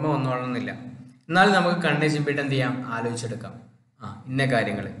ഓർമ്മ വന്നോളണമെന്നില്ല. എന്നാലും നമുക്ക് കണ്ണ് ചിമ്പിട്ട് എന്ത് ചെയ്യാം, ആലോചിച്ചെടുക്കാം. ഇന്ന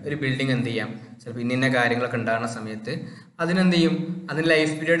കാര്യങ്ങൾ, ഒരു ബിൽഡിംഗ് എന്ത് ചെയ്യാം, ചിലപ്പോൾ ഇന്ന കാര്യങ്ങളൊക്കെ ഉണ്ടാകുന്ന സമയത്ത് അതിനെന്ത് ചെയ്യും, അതിന്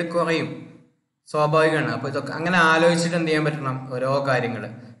ലൈഫ് പീരീഡ് കുറയും, സ്വാഭാവികമാണ്. അപ്പോൾ ഇതൊക്കെ അങ്ങനെ ആലോചിച്ചിട്ട് എന്ത് ചെയ്യാൻ പറ്റണം, ഓരോ കാര്യങ്ങൾ.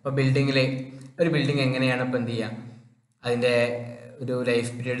 ഇപ്പോൾ ഒരു ബിൽഡിംഗ് എങ്ങനെയാണ് ഇപ്പോൾ എന്ത് ചെയ്യുക, അതിൻ്റെ ഒരു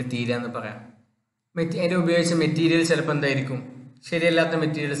ലൈഫ് പീരീഡ് തീരുക എന്ന് പറയാം. അതിൽ ഉപയോഗിച്ച മെറ്റീരിയൽ ചിലപ്പോൾ എന്തായിരിക്കും, ശരിയല്ലാത്ത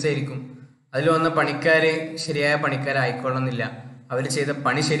മെറ്റീരിയൽസ് ആയിരിക്കും. അതിൽ വന്ന പണിക്കാർ ശരിയായ പണിക്കാരായിക്കൊള്ളുന്നില്ല, അവർ ചെയ്ത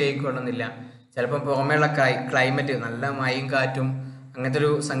പണി ശരിയായിക്കൊള്ളുന്നില്ല. ചിലപ്പോൾ പുറമേയുള്ള ക്ലൈമറ്റ്, നല്ല മഴയും കാറ്റും അങ്ങനത്തെ ഒരു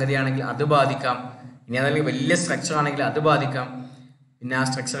സംഗതിയാണെങ്കിൽ അത് ബാധിക്കാം. ഇനി അതല്ലെങ്കിൽ വലിയ സ്ട്രക്ചർ ആണെങ്കിൽ അത് ബാധിക്കാം. പിന്നെ ആ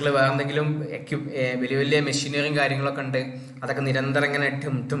സ്ട്രക്ചറിൽ വേറെ എന്തെങ്കിലും വലിയ വലിയ മെഷീനറിയും കാര്യങ്ങളൊക്കെ ഉണ്ട്, അതൊക്കെ നിരന്തരം ഇങ്ങനെ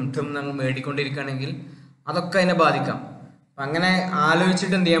ഠും നമ്മൾ മേടിക്കൊണ്ടിരിക്കുകയാണെങ്കിൽ അതൊക്കെ അതിനെ ബാധിക്കാം. അപ്പം അങ്ങനെ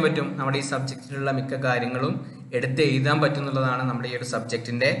ആലോചിച്ചിട്ട് എന്ത് ചെയ്യാൻ പറ്റും, നമ്മുടെ ഈ സബ്ജക്റ്റിലുള്ള മിക്ക കാര്യങ്ങളും എടുത്ത് എഴുതാൻ പറ്റും എന്നുള്ളതാണ് നമ്മുടെ ഈ ഒരു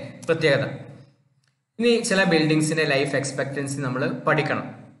സബ്ജക്റ്റിൻ്റെ പ്രത്യേകത. ഇനി ചില ബിൽഡിങ്സിൻ്റെ ലൈഫ് എക്സ്പെക്റ്റൻസി നമ്മൾ പഠിക്കണം.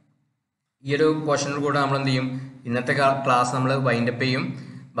 ഈ ഒരു പോർഷനിൽ കൂടെ നമ്മൾ എന്ത് ചെയ്യും, ഇന്നത്തെ ക്ലാസ് നമ്മൾ വൈൻഡപ്പ് ചെയ്യും.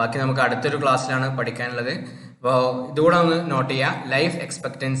 ബാക്കി നമുക്ക് അടുത്തൊരു ക്ലാസ്സിലാണ് പഠിക്കാനുള്ളത്. അപ്പോൾ ഇതുകൂടെ ഒന്ന് നോട്ട് ചെയ്യുക, ലൈഫ്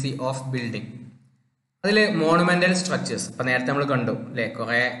എക്സ്പെക്റ്റൻസി ഓഫ് ബിൽഡിംഗ്. അതിൽ മോണുമെൻ്റൽ സ്ട്രക്ചേഴ്സ്, അപ്പോൾ നേരത്തെ നമ്മൾ കണ്ടു അല്ലേ,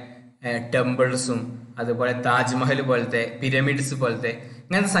 കുറേ ടെമ്പിൾസും അതുപോലെ താജ്മഹൽ പോലത്തെ, പിരമിഡ്സ് പോലത്തെ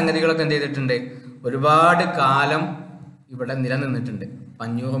ഇങ്ങനത്തെ സംഗതികളൊക്കെ എന്ത് ചെയ്തിട്ടുണ്ട്, ഒരുപാട് കാലം ഇവിടെ നിലനിന്നിട്ടുണ്ട്.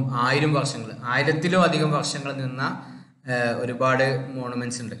 500, 1000 വർഷങ്ങൾ, 1000-ലും അധികം വർഷങ്ങൾ നിന്ന ഒരുപാട്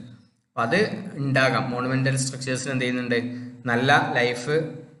മോണുമെന്റ്സ് ഉണ്ട്. അപ്പം അത് ഉണ്ടാകാം. മോണുമെന്റൽ സ്ട്രക്ചേഴ്സിന് എന്ത് ചെയ്യുന്നുണ്ട്, നല്ല ലൈഫ്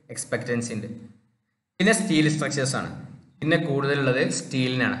എക്സ്പെക്റ്റൻസി ഉണ്ട്. പിന്നെ സ്റ്റീൽ സ്ട്രക്ചേഴ്സ് ആണ്. പിന്നെ കൂടുതലുള്ളത്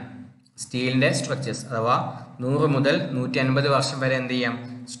സ്റ്റീലിനാണ്. സ്റ്റീലിൻ്റെ സ്ട്രക്ചേഴ്സ് അഥവാ 100 മുതൽ 150 വർഷം വരെ എന്ത് ചെയ്യാം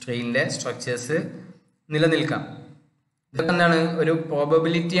സ്റ്റീലിൻ്റെ സ്ട്രക്ചേഴ്സ് നിലനിൽക്കാം. ഇതൊക്കെ എന്താണ് ഒരു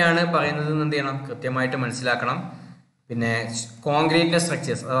പ്രോബബിലിറ്റി ആണ് പറയുന്നത് എന്ന് എന്ത് ചെയ്യണം കൃത്യമായിട്ട് മനസ്സിലാക്കണം. പിന്നെ കോൺക്രീറ്റിൻ്റെ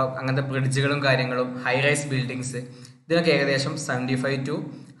സ്ട്രക്ചേഴ്സ് അങ്ങനത്തെ ബ്രിഡ്ജുകളും കാര്യങ്ങളും ഹൈ റൈസ് ബിൽഡിങ്സ് ഇതിനൊക്കെ ഏകദേശം 75 to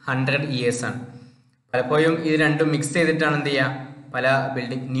 100 ഇയേഴ്സ് ആണ്. പലപ്പോഴും ഇത് രണ്ടും മിക്സ് ചെയ്തിട്ടാണ് എന്ത് ചെയ്യുക പല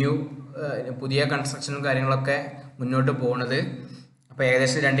ബിൽഡിംഗ് പുതിയ കൺസ്ട്രക്ഷനും കാര്യങ്ങളൊക്കെ മുന്നോട്ട് പോകുന്നത്. അപ്പോൾ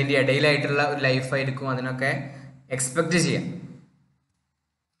ഏകദേശം രണ്ടിൻ്റെ ഇടയിലായിട്ടുള്ള ഒരു ലൈഫായിരിക്കും അതിനൊക്കെ എക്സ്പെക്റ്റ് ചെയ്യാം.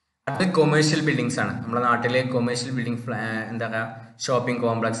 അത് കൊമേഴ്ഷ്യൽ ബിൽഡിങ്സ് ആണ്. നമ്മുടെ നാട്ടിലെ കൊമേഴ്ഷ്യൽ ബിൽഡിംഗ് എന്താ പറയുക ഷോപ്പിംഗ്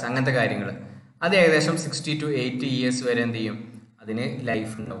കോംപ്ലക്സ് അങ്ങനത്തെ കാര്യങ്ങൾ അത് ഏകദേശം 60 to 80 ഇയേഴ്സ് വരെ എന്ത് ചെയ്യും അതിന്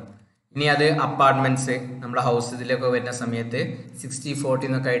ലൈഫ് ഉണ്ടാവും. ഇനി അത് അപ്പാർട്ട്മെൻറ്റ്സ് നമ്മുടെ ഹൗസ് ഇതിലൊക്കെ വരുന്ന സമയത്ത് 60-40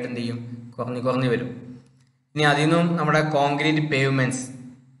 എന്നൊക്കെ ആയിട്ട് എന്ത് ചെയ്യും കുറഞ്ഞു വരും. ഇനി അതിൽ നിന്നും നമ്മുടെ കോൺക്രീറ്റ് പേവ്മെൻറ്റ്സ്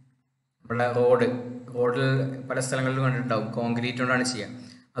നമ്മുടെ റോഡിൽ പല സ്ഥലങ്ങളിലും കണ്ടിട്ടുണ്ടാവും കോൺക്രീറ്റ് കൊണ്ടാണ് ചെയ്യുക.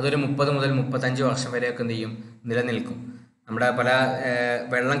 അതൊരു 30 മുതൽ 35 വർഷം വരെയൊക്കെ എന്ത് ചെയ്യും നിലനിൽക്കും. നമ്മുടെ പല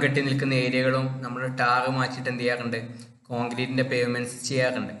വെള്ളം കെട്ടി നിൽക്കുന്ന ഏരിയകളും നമ്മൾ ടാറ് മാറ്റിയിട്ട് എന്ത് ചെയ്യാറുണ്ട് കോൺക്രീറ്റിൻ്റെ പേവ്മെൻറ്റ്സ്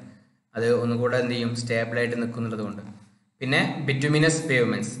ചെയ്യാറുണ്ട്. അത് ഒന്നുകൂടെ എന്ത് ചെയ്യും സ്റ്റേബിളായിട്ട് നിൽക്കുന്നുള്ളത് കൊണ്ട്. പിന്നെ ബിറ്റുമിനസ്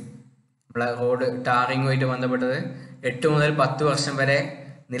പേവ്മെൻറ്റ്സ് നമ്മളെ റോഡ് ടാറിങ്ങുമായിട്ട് ബന്ധപ്പെട്ടത് 8 മുതൽ 10 വർഷം വരെ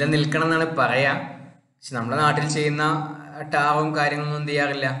നിലനിൽക്കണം എന്നാണ് പറയുക. പക്ഷെ നമ്മുടെ നാട്ടിൽ ചെയ്യുന്ന ടാറും കാര്യങ്ങളൊന്നും എന്ത്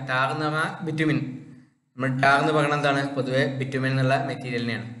ചെയ്യാറില്ല. ടാർ എന്ന് പറഞ്ഞാൽ ബിറ്റുമിൻ. നമ്മൾ ടാർ എന്ന് പറയുന്നത് എന്താണ് പൊതുവെ ബിറ്റുമിൻ എന്നുള്ള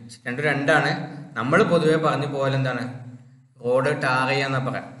മെറ്റീരിയലിനെയാണ്. രണ്ടാണ്. നമ്മൾ പൊതുവെ പറഞ്ഞു പോലെ എന്താണ് റോഡ് ടാർ ചെയ്യാന്നാ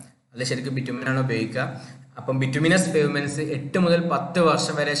പറയാം. അത് ശരിക്കും ബിറ്റുമിനാണ് ഉപയോഗിക്കുക. അപ്പം ബിറ്റുമിനസ് പേവ്മെൻറ്റ്സ് 8 മുതൽ 10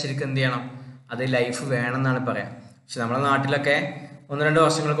 വർഷം വരെ ശരിക്കും എന്ത് ചെയ്യണം അത് ലൈഫ് വേണമെന്നാണ് പറയാം. പക്ഷെ നമ്മുടെ നാട്ടിലൊക്കെ 1-2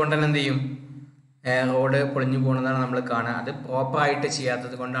 വർഷങ്ങൾ കൊണ്ട് തന്നെ എന്ത് ചെയ്യും റോഡ് പൊളിഞ്ഞു പോകുന്നതാണ് നമ്മൾ കാണുക. അത് പ്രോപ്പറായിട്ട്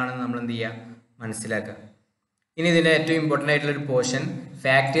ചെയ്യാത്തത് കൊണ്ടാണ് നമ്മൾ എന്ത് ചെയ്യുക മനസ്സിലാക്കുക. ഇനി ഇതിൻ്റെ ഏറ്റവും ഇമ്പോർട്ടൻ്റ് ആയിട്ടുള്ളൊരു പോർഷൻ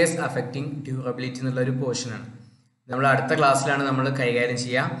ഫാക്ടേഴ്സ് അഫക്റ്റിംഗ് ഡ്യൂറബിലിറ്റി എന്നുള്ളൊരു പോർഷനാണ്. നമ്മൾ അടുത്ത ക്ലാസ്സിലാണ് നമ്മൾ കൈകാര്യം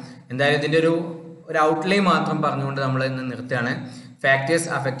ചെയ്യുക. എന്തായാലും ഇതിൻ്റെ ഒരു ഔട്ട്ലൈൻ മാത്രം പറഞ്ഞുകൊണ്ട് നമ്മൾ ഇന്ന് നിർത്തുകയാണ്. ഫാക്ടേഴ്സ്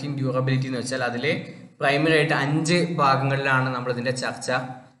അഫക്റ്റിംഗ് ഡ്യൂറബിലിറ്റി എന്ന് വെച്ചാൽ അതിൽ പ്രൈമറി ആയിട്ട് 5 ഭാഗങ്ങളിലാണ് നമ്മൾ ഇതിൻ്റെ ചർച്ച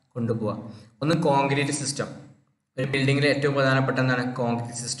കൊണ്ടുപോവുക. ഒന്ന് കോൺക്രീറ്റ് സിസ്റ്റം. ഒരു ബിൽഡിങ്ങിൽ ഏറ്റവും പ്രധാനപ്പെട്ട എന്താണ്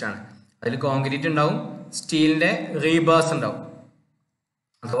കോൺക്രീറ്റ് സിസ്റ്റമാണ്. അതിൽ കോൺക്രീറ്റ് ഉണ്ടാവും, സ്റ്റീലിൻ്റെ റീബാർസ് ഉണ്ടാവും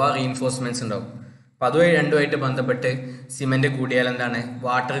അഥവാ റീഇൻഫോഴ്സ്മെൻറ്റ്സ് ഉണ്ടാവും. അപ്പോൾ അതുമായി രണ്ടുമായിട്ട് ബന്ധപ്പെട്ട് സിമെൻറ്റ് കൂടിയാൽ എന്താണ്,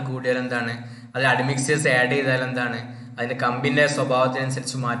 വാട്ടർ കൂടിയാൽ എന്താണ്, അതിൽ അഡ്മിക്സേഴ്സ് ആഡ് ചെയ്താൽ എന്താണ്, അതിൻ്റെ കമ്പിൻ്റെ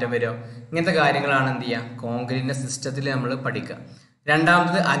സ്വഭാവത്തിനനുസരിച്ച് മാറ്റം വരുമോ, ഇങ്ങനത്തെ കാര്യങ്ങളാണ് എന്ത് ചെയ്യുക കോൺക്രീറ്റിൻ്റെ സിസ്റ്റത്തിൽ നമ്മൾ പഠിക്കുക.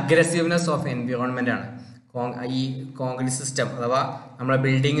 രണ്ടാമത് അഗ്രസീവ്നെസ് ഓഫ് എൻവിറോൺമെൻ്റ് ആണ്. ഈ കോൺക്രീറ്റ് സിസ്റ്റം അഥവാ നമ്മുടെ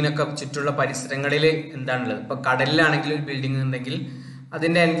ബിൽഡിങ്ങിനൊക്കെ ചുറ്റുള്ള പരിസരങ്ങളിൽ എന്താണുള്ളത്. ഇപ്പോൾ കടലിലാണെങ്കിൽ ഒരു ബിൽഡിംഗ് ഉണ്ടെങ്കിൽ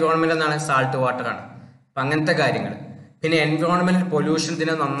അതിൻ്റെ എൻവിറോൺമെൻറ്റ് എന്താണ് സാൾട്ട് വാട്ടറാണ്. അപ്പം അങ്ങനത്തെ കാര്യങ്ങൾ. പിന്നെ എൻവിറോൺമെൻറ്റൽ പൊല്യൂഷൻ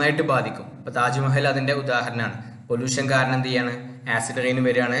ഇതിനെ നന്നായിട്ട് ബാധിക്കും. ഇപ്പോൾ താജ്മഹൽ അതിൻ്റെ ഉദാഹരണമാണ്. പൊല്യൂഷൻ കാരണം എന്ത് ചെയ്യാണ് ആസിഡ് റെയിൻ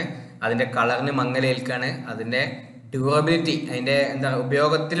വരികയാണ്, അതിൻ്റെ കളറിന് മങ്ങലേൽക്കാണ്, അതിൻ്റെ ഡ്യൂറബിലിറ്റി അതിൻ്റെ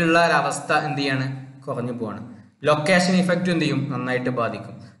ഉപയോഗത്തിലുള്ള ഒരവസ്ഥ എന്ത് ചെയ്യാണ് കുറഞ്ഞു പോവാണ്. ലൊക്കേഷൻ ഇഫക്റ്റ് എന്ത് ചെയ്യും നന്നായിട്ട്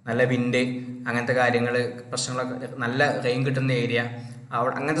ബാധിക്കും. നല്ല വിൻഡ് അങ്ങനത്തെ കാര്യങ്ങൾ പ്രശ്നങ്ങളൊക്കെ നല്ല റെയിൻ കിട്ടുന്ന ഏരിയ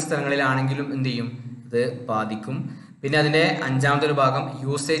അങ്ങനത്തെ സ്ഥലങ്ങളിലാണെങ്കിലും എന്ത് ചെയ്യും ഇത് ബാധിക്കും. പിന്നെ അതിൻ്റെ 5ാമതൊരു ഭാഗം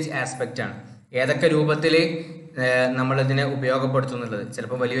യൂസേജ് ആസ്പെക്റ്റ് ആണ്. ഏതൊക്കെ രൂപത്തിൽ നമ്മളിതിനെ ഉപയോഗപ്പെടുത്തുന്നുള്ളത്.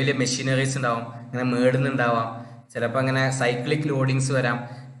 ചിലപ്പോൾ വലിയ വലിയ മെഷീനറീസ് ഉണ്ടാവും, ഇങ്ങനെ മേടുന്നുണ്ടാവാം, ചിലപ്പോൾ അങ്ങനെ സൈക്ലിക് ലോഡിങ്സ് വരാം.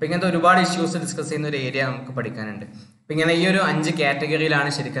 അപ്പം ഇങ്ങനത്തെ ഒരുപാട് ഇഷ്യൂസ് ഡിസ്കസ് ചെയ്യുന്ന ഒരു ഏരിയ നമുക്ക് പഠിക്കാനുണ്ട്. അപ്പം ഇങ്ങനെ ഈ ഒരു 5 കാറ്റഗറിയിലാണ്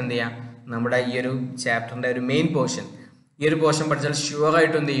ശരിക്കും എന്ത് ചെയ്യുക നമ്മുടെ ഈ ഒരു ചാപ്റ്ററിൻ്റെ ഒരു മെയിൻ പോർഷൻ. ഈ ഒരു പോർഷൻ പഠിച്ചാൽ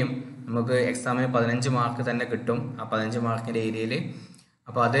ഷുവറായിട്ടും എന്ത് ചെയ്യും നമുക്ക് എക്സാമിന് 15 മാർക്ക് തന്നെ കിട്ടും ആ 15 മാർക്കിൻ്റെ ഏരിയയിൽ.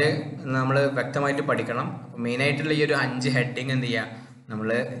 അപ്പോൾ അത് നമ്മൾ വ്യക്തമായിട്ട് പഠിക്കണം. അപ്പോൾ മെയിനായിട്ടുള്ള ഈ ഒരു 5 ഹെഡിങ് എന്ത് ചെയ്യുക നമ്മൾ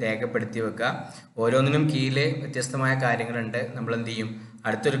രേഖപ്പെടുത്തി വെക്കുക. ഓരോന്നിനും കീഴിൽ വ്യത്യസ്തമായ കാര്യങ്ങളുണ്ട്. നമ്മൾ എന്ത് ചെയ്യും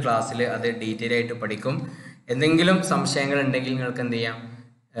അടുത്തൊരു ക്ലാസ്സിൽ അത് ഡീറ്റെയിൽ ആയിട്ട് പഠിക്കും. എന്തെങ്കിലും സംശയങ്ങൾ ഉണ്ടെങ്കിൽ നിങ്ങൾക്ക് എന്ത് ചെയ്യാം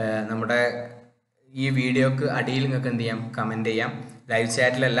നമ്മുടെ ഈ വീഡിയോക്ക് അടിയിൽ നിങ്ങൾക്ക് എന്ത് ചെയ്യാം കമൻറ്റ് ചെയ്യാം. ലൈവ്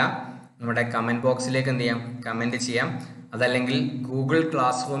ചാറ്റിലല്ല നമ്മുടെ കമൻറ്റ് ബോക്സിലേക്ക് എന്ത് ചെയ്യാം കമൻറ്റ് ചെയ്യാം. അതല്ലെങ്കിൽ ഗൂഗിൾ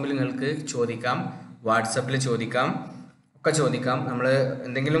ക്ലാസ് റൂമിൽ നിങ്ങൾക്ക് ചോദിക്കാം, വാട്സപ്പിൽ ചോദിക്കാം, ഒക്കെ ചോദിക്കാം. നമ്മൾ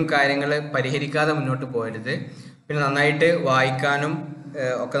എന്തെങ്കിലും കാര്യങ്ങൾ പരിഹരിക്കാതെ മുന്നോട്ട് പോകരുത്. പിന്നെ നന്നായിട്ട് വായിക്കാനും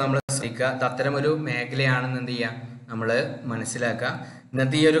ഒക്കെ നമ്മൾ ശ്രമിക്കുക. അത്തരം ഒരു മേഖലയാണെന്ന് എന്ത് ചെയ്യുക നമ്മൾ മനസ്സിലാക്കുക.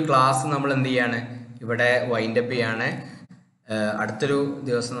 ഇന്നത്തെ ഈ ഒരു ക്ലാസ് നമ്മൾ എന്ത് ചെയ്യാണ് ഇവിടെ വൈൻഡപ്പ് ചെയ്യാണ്. അടുത്തൊരു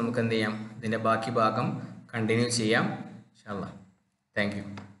ദിവസം നമുക്ക് എന്ത് ചെയ്യാം ഇതിൻ്റെ ബാക്കി ഭാഗം കണ്ടിന്യൂ ചെയ്യാം. ഇൻഷാ അല്ലാഹ്. Thank you.